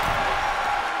submission.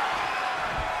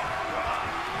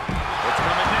 What's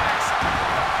coming next?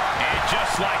 And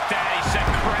just like that, he sent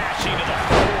crashing to the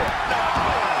floor. No!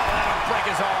 That'll break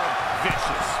his arm.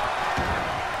 Vicious.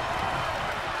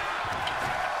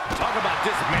 Talk about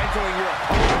dismantling your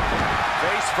opponent.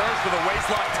 Face first with a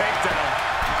waistlock takedown.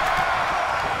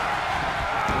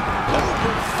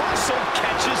 Reversal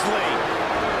catches Lee.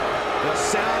 The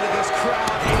sound of this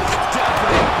crowd is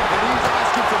deafening, and he's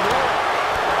asking for more.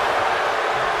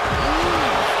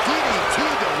 DDT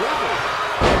delivered.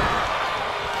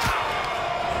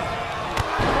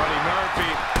 Buddy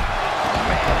Murphy.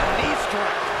 Man, a knee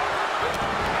strike.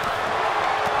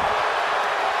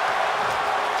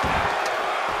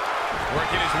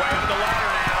 Working his way up the ladder.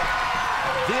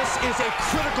 is a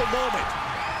critical moment.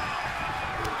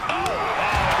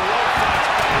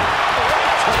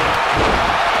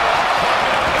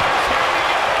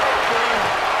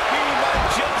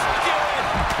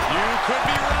 Could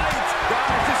be right.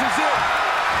 Guys, this is it.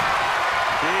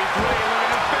 Keith Lee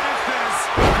looking to finish this.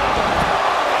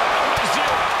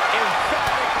 Zero.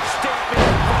 Emphatic statement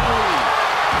from Lee.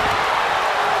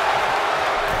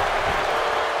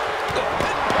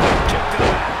 Kick to the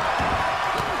back.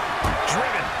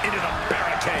 Driven into the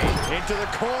barricade. Into the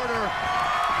corner.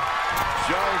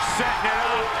 Joe setting it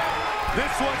up.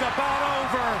 This was about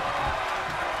over.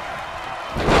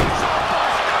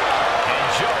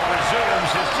 Joe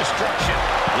resumes his destruction.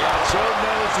 Yeah, Joe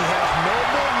knows he has no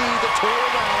more need to toy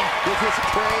around with his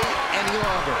prey any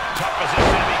longer. Tough position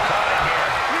to be caught in here.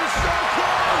 He's so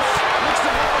close! Looks to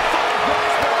have a fight.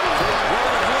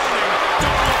 Word of warning.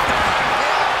 Don't look down.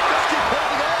 Yeah, just keep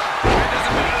holding on. It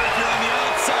doesn't matter if you're on the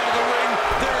outside of the ring.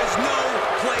 There is no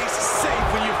place safe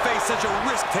when you face such a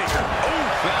risk taker. Oh,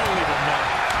 that'll leave a mark.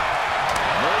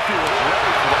 Murphy was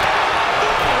ready for that.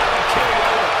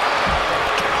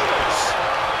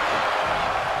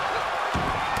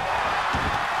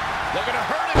 Looking to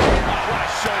hurt him. Oh, what a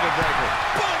shoulder breaker.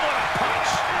 Boom, what a punch.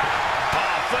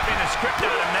 Oh, flipping the script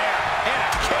on him there. And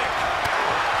a kick.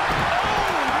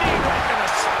 Oh, knee right to the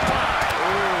spine.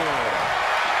 Ooh.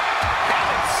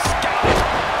 And scalp.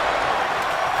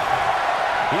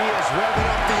 He is revving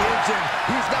up the engine.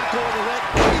 He's not going to let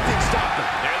anything stop him.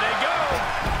 There they go.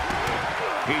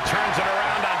 He turns it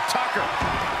around on Tucker.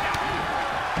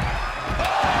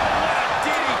 Oh, what a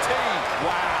DDT.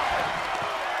 Wow.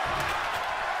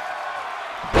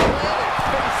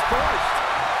 Face first.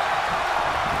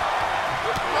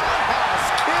 Roundhouse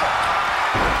kick.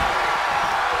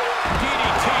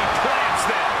 DDT plants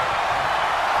them.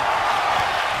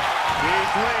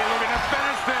 Keith Lee looking to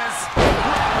finish this.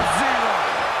 0.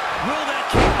 Will that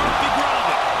keep Murphy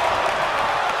grounded?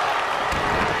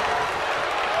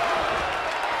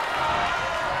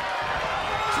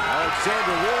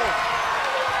 Alexander Wolf.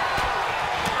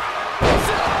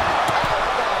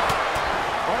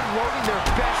 Unloading their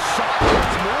best shot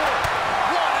once more.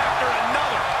 One after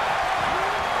another.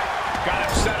 Got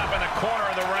him set up in the corner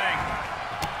of the ring.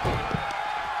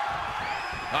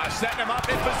 Setting him up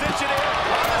in position here.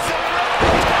 On the center.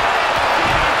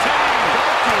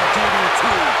 DDT.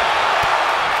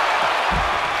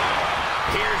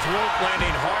 Here's Wolf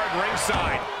landing hard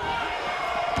ringside.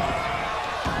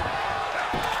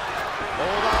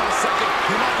 Hold on a second.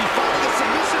 He might be finding a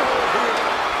submission hold here.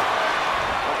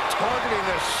 Targeting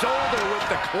the shoulder with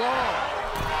the claw.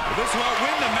 This won't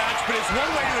win the match, but it's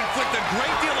one way to inflict a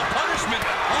great deal of punishment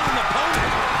on an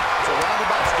opponent. It's a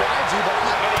roundabout strategy, but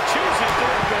And he chooses to go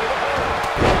to the hole.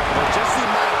 but just the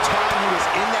amount of time he was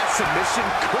in that submission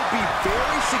could be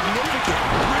very significant.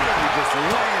 Really just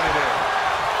laying it in.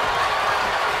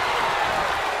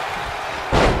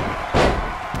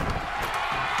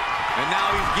 And now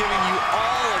he's giving you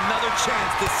all another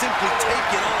chance to simply take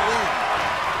it all in.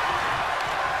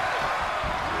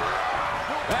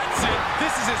 That's it.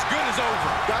 This is as good as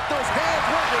over. Got those hands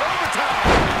working overtime.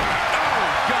 Oh,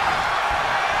 God.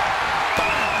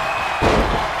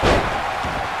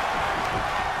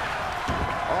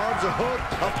 Arms are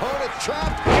hooked. Opponent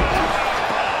trapped.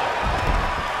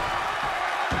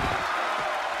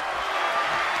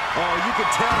 Oh, you can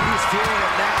tell he's feeling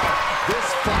it now. This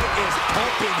fight is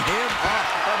pumping him up.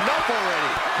 Enough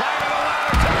already. Climbing the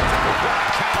ladder to the top. What a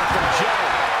counter from Joe.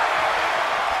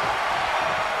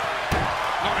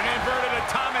 Oh, an inverted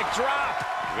atomic drop.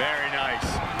 Very nice.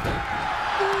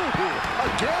 Ooh,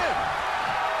 again.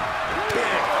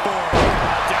 Big forearm.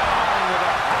 Down with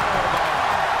a powerbomb.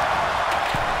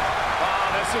 Oh,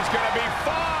 this is going to be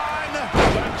fun.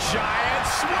 The giant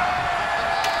swing.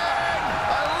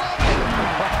 I love it.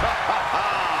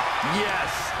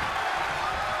 Yes.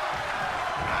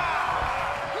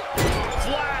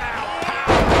 Flat out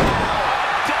powerbomb.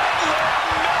 Deadlift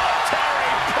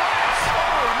military press.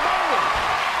 Oh, moly.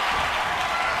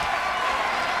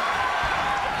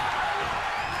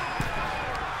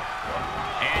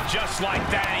 And just like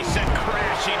that, he sent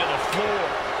crashing to the floor.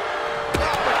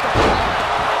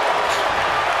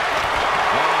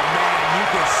 Oh, man, you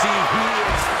can see he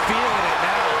is feeling it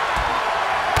now.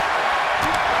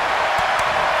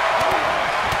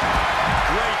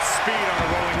 Great speed on a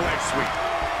rolling leg sweep.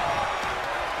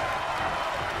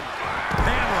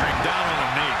 Hammering down on a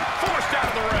knee. Forced out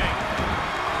of the ring.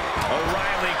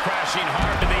 O'Reilly crashing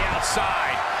hard to the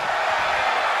outside.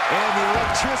 And the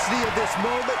electricity of this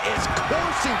moment is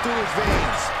coursing through his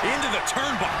veins. Into the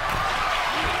turnbuckle.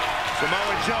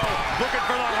 Samoa Joe looking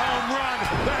for the home run.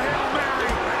 The Hail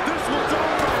Mary. This one's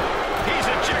over. He's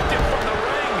ejected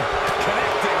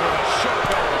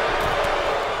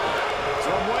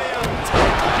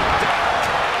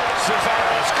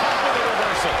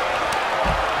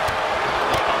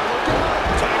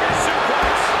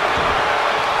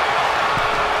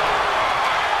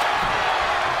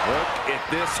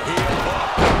Nice heel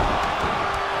hook.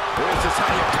 This is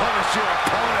how you punish your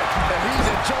opponent, and he's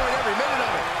enjoying every minute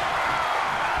of it.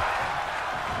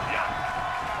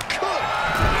 Good.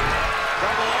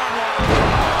 Double arm lock.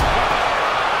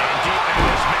 And deep into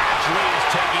this match, Lee is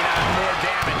taking on more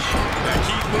damage.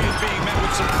 Keith Lee is being met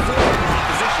with some formidable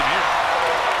opposition here.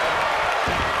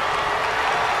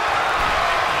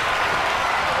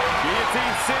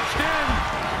 Guillotine cinched in.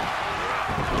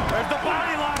 There's the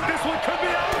body lock. This one could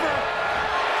be over.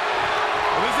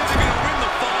 Well, this isn't going to win the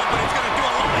fall, but it's going to do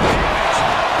a lot of damage.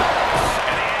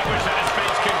 And the anguish on his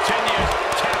face continues.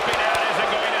 Tapping out isn't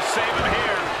going to save him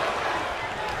here.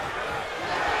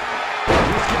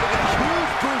 He's getting a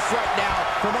huge boost right now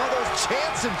from all those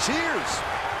chants and cheers.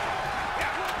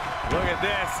 Look at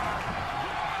this.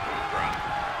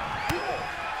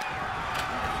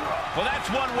 Well,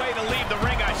 that's one way to leave the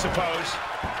ring, I suppose.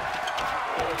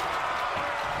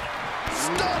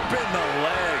 Stomp in the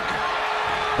leg.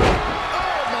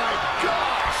 Oh, my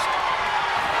gosh.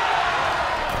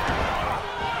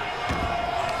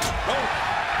 Oh.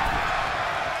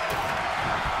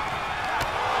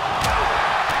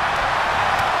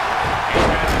 He's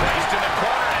been placed in the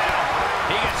corner now.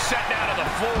 He gets set down to the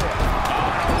floor.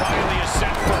 Oh, Riley is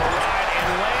set for a ride and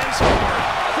lands hard.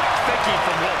 Quick thinking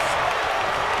from Wolf.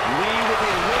 Lee with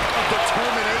a look of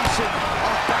determination,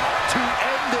 about to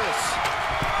end this.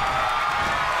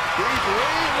 Big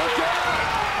Lee, look out!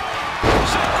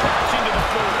 Sent crashing to the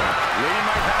floor. Lee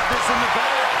might have this in the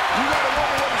bag. You gotta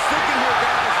wonder what he's thinking here,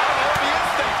 guys. I don't know what he is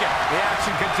thinking. The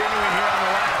action continuing here on the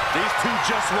ladder. These two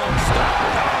just won't stop.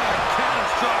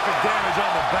 Catastrophic damage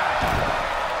on the back.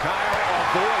 Kyle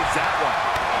avoids that one.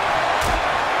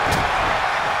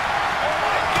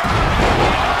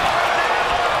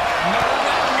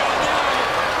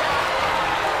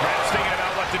 Perhaps thinking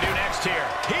about what to do next here.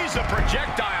 He's a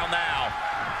projectile now.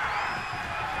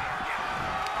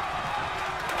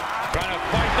 Trying to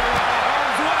fight their way out of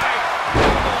harm's way.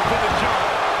 Going for the jump.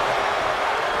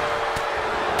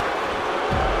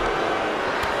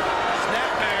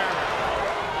 Snap there.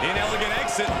 Inelegant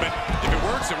exit, but if it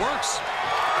works, it works.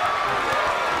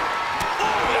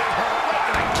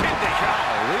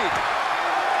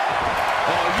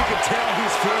 Oh, you can tell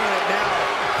he's feeling it now.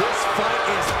 This fight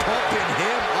is pumping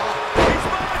him up. He's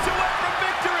moments away from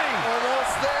victory.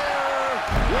 Almost there.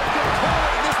 Look at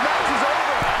Cole, this match is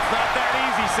over. It's not that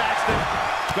easy, Saxton.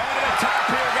 Going to the top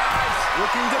here, guys.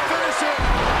 Looking to finish it.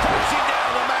 Pushing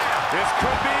down the mat. This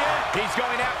could be it. He's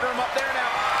going after him up there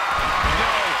now.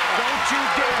 No, don't you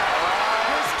dare.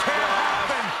 This can't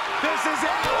happen. This is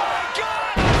it. Oh, my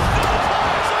God.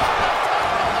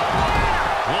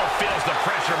 Wolf feels the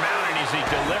pressure mounting as he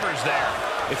delivers there.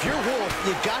 If you're Wolf,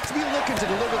 you got to be looking to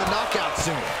deliver the knockout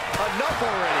soon. Enough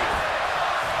already.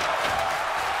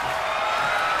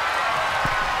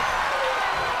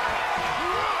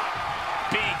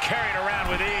 Being carried around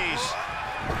with ease.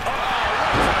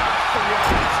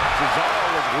 Cesaro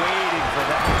was waiting for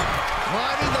that.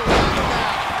 Climbing the ladder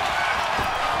now.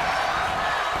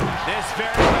 This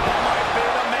very well might be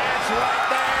the match right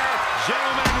there.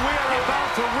 Gentlemen, we are about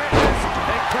to witness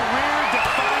a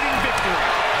career-defining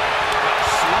victory.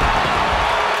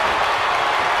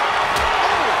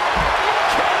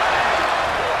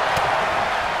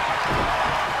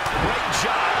 Great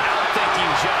job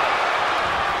outthinking Joe.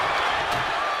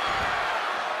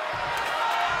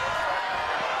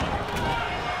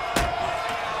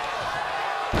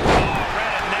 Oh,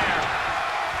 right in there.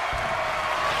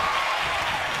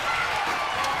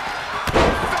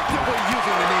 Effectively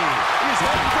using the knee. He's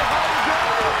heading for higher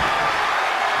ground.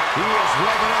 He is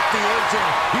revving up the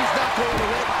engine. He's not going to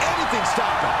let anything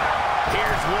stop him.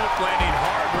 Here's Wolf landing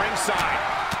hard ringside.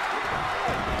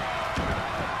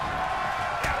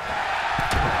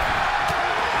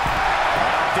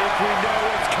 I think we know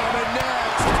what's coming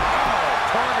next.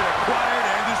 Target acquired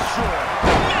and destroyed.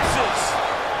 Misses!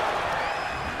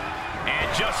 And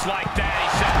just like that, he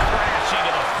sent crashing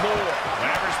to the floor.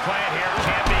 Whatever's playing here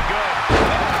can't be good.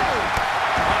 Oh!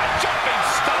 A jumping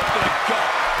stomp to the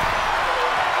gut.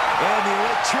 And the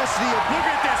electricity of... Look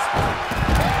at this.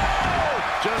 Oh!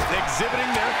 Just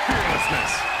exhibiting their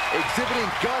fearlessness. Exhibiting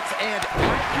guts and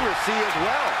accuracy as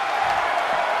well.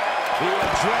 The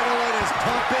adrenaline is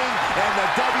pumping, and the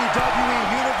WWE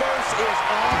Universe is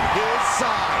on his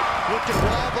side. Looking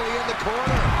wobbly in the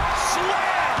corner.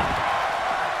 Slam!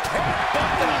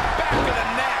 Headbutt to the back of the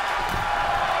neck.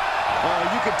 Oh,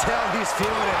 you can tell he's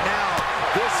feeling it now.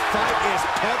 This fight is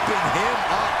pumping him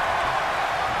up.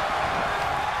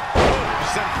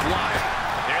 Sent flying.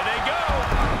 There they go.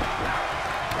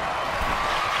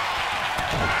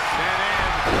 Stand in.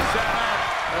 Set up.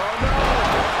 Oh, no.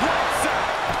 Right side.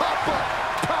 Pop-up.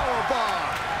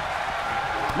 Powerbomb.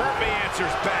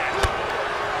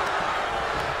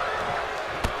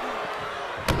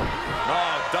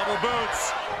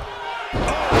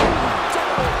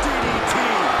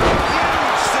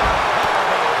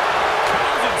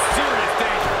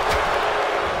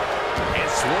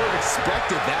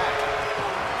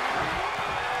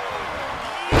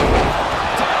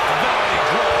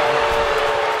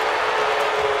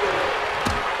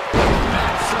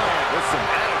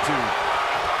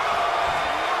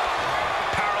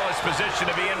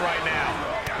 position to be in right now.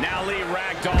 Now Lee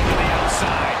ragdoll to the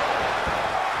outside.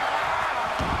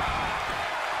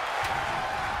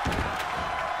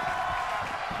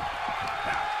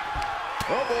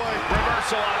 Oh boy.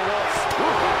 Reversal on Wolf.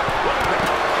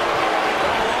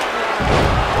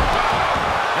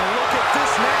 And look at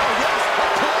this now. Yes,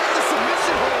 applying the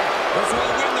submission hold. This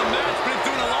will win the match, but it's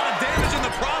doing a lot of damage in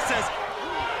the process.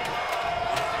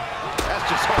 That's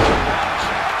just hard to watch.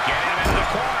 Get him into the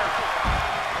corner.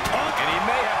 And he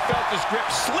may have felt his grip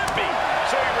slipping,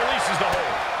 so he releases the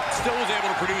hold. Still was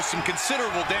able to produce some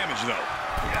considerable damage, though.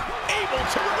 Able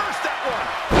to reverse that one.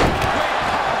 Great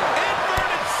power.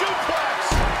 Inverted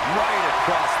suplex. Right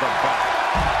across the back.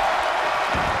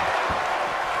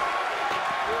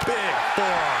 Big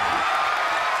forearm.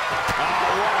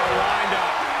 Oh, what a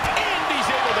windup. And he's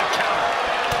able to counter.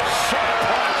 Sharp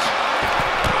punch.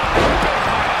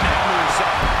 That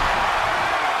moonsault.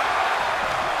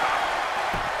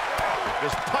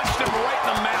 Just punched him right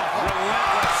in the mouth.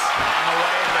 Relentless. On the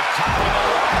way to the top of the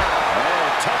ladder. Oh,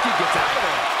 Tucky gets out of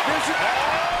there. There's an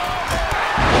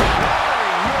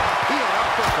European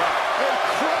uppercut. A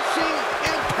crushing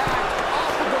impact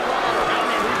off of the ladder. I don't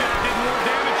know who that did more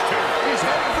damage to. He's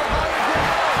heading for higher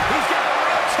ground. He's got a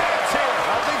real chance here.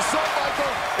 I think so,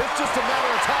 Michael. It's just a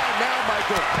matter of time now,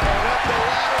 Michael. And up the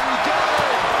ladder we go.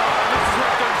 This is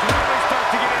where things really start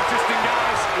to get interesting,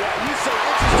 guys. Yeah, you say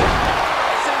interesting.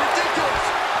 I say ridiculous.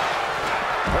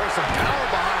 There's some power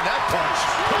behind that punch.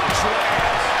 Punch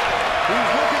lands.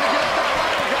 He's looking to get up that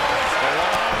ladder, guys. A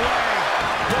long way.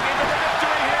 Looking for the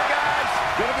victory here, guys.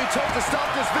 Gonna be tough to stop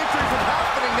this victory from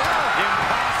happening now.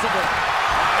 Impossible.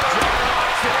 John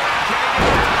locks it in. Can he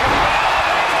get it?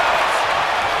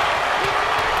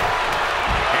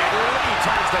 And Lee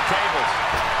turns the tables.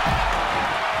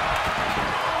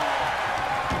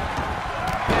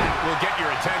 That will get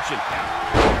your attention.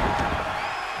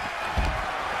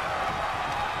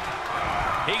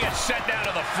 He gets sent down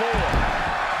to the floor.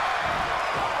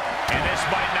 And this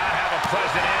might not have a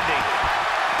pleasant ending.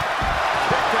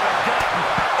 Kick to the gut.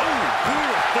 Oh,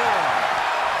 brutal forearm.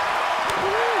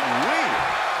 Woo-wee.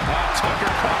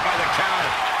 Tucker caught by the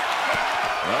counter.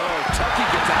 Oh, Tucky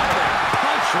gets out of there.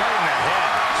 Punch right in the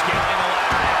head. Scaling the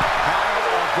ladder now. How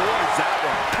avoids that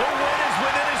one? The win is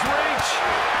within his reach.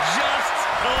 Just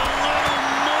a little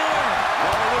more.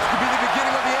 Oh, this could be the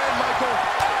beginning of the end, Michael.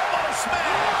 Oh,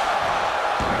 smash.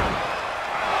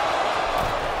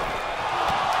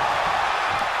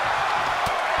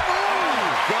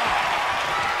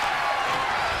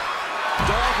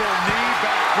 Double knee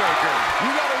backbreaker. You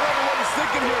gotta wonder what he's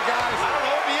thinking here, guys. I don't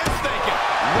know what he is thinking.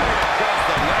 Right across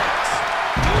the legs.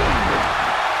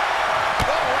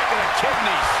 Oh, right to the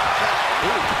kidneys.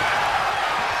 Ooh.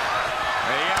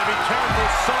 Hey, you gotta be careful.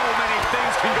 So many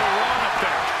things can go wrong up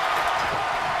there.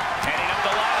 Heading up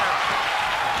the ladder.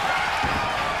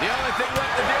 The only thing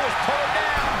left to do is pull it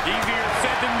down. Easier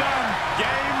said than done.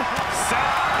 Game,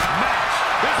 set, match.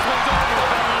 This one's over,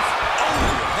 fellas. Oh,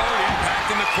 hard impact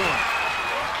in the corner.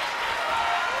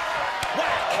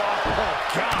 Whack. Oh,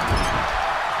 God.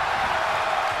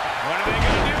 What are they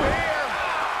gonna do here?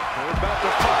 We're about to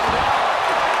find out.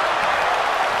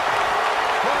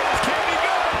 Boy, this can't be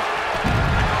good.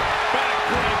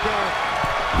 Backbreaker.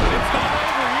 It's not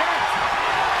over yet.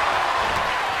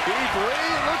 Keith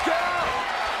Lee, look out.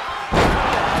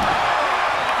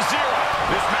 Zero.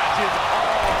 This match is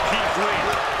all Keith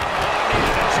Lee.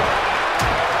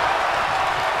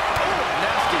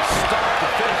 Nasty start to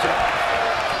finish it off.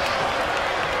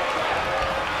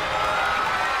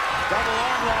 Double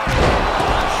arm lock.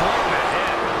 Punch right in the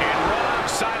head. And wrong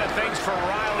side of things for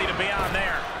Riley to be on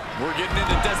there. We're getting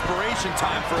into desperation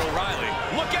time for O'Reilly.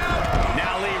 Look out!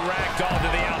 Now Lee ragdoll to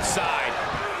the outside.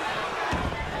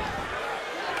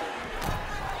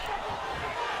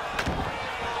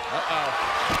 Uh-oh.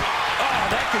 Oh,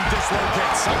 that can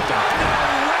dislocate something.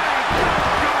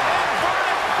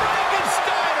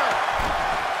 Frankensteiner!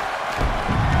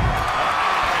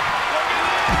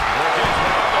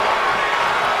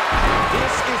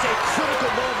 This is a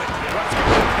critical moment. What's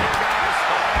going on here, guys?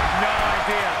 I have no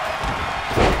idea.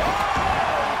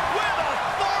 With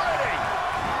authority!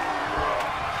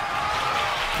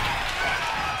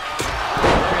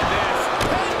 Look at this.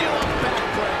 Pendulum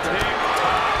backbreaker.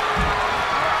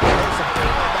 There's some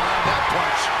power behind that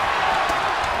punch.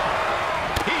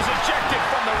 He's ejected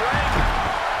from the ring.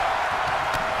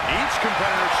 Each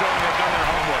competitor showing they've done their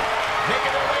homework.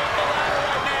 Making their way up the ladder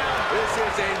right now. This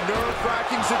is a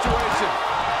nerve-wracking situation.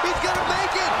 He's gonna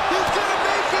make it! He's gonna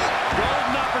make it!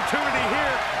 Golden opportunity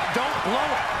here. Don't blow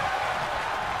it.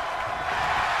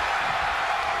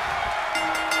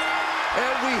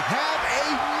 And we have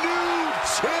a new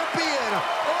champion.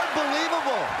 Unbelievable.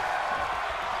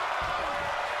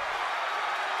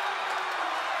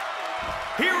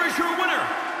 here is your winner,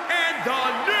 and the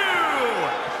new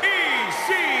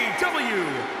ECW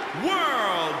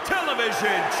World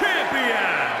Television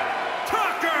Champion,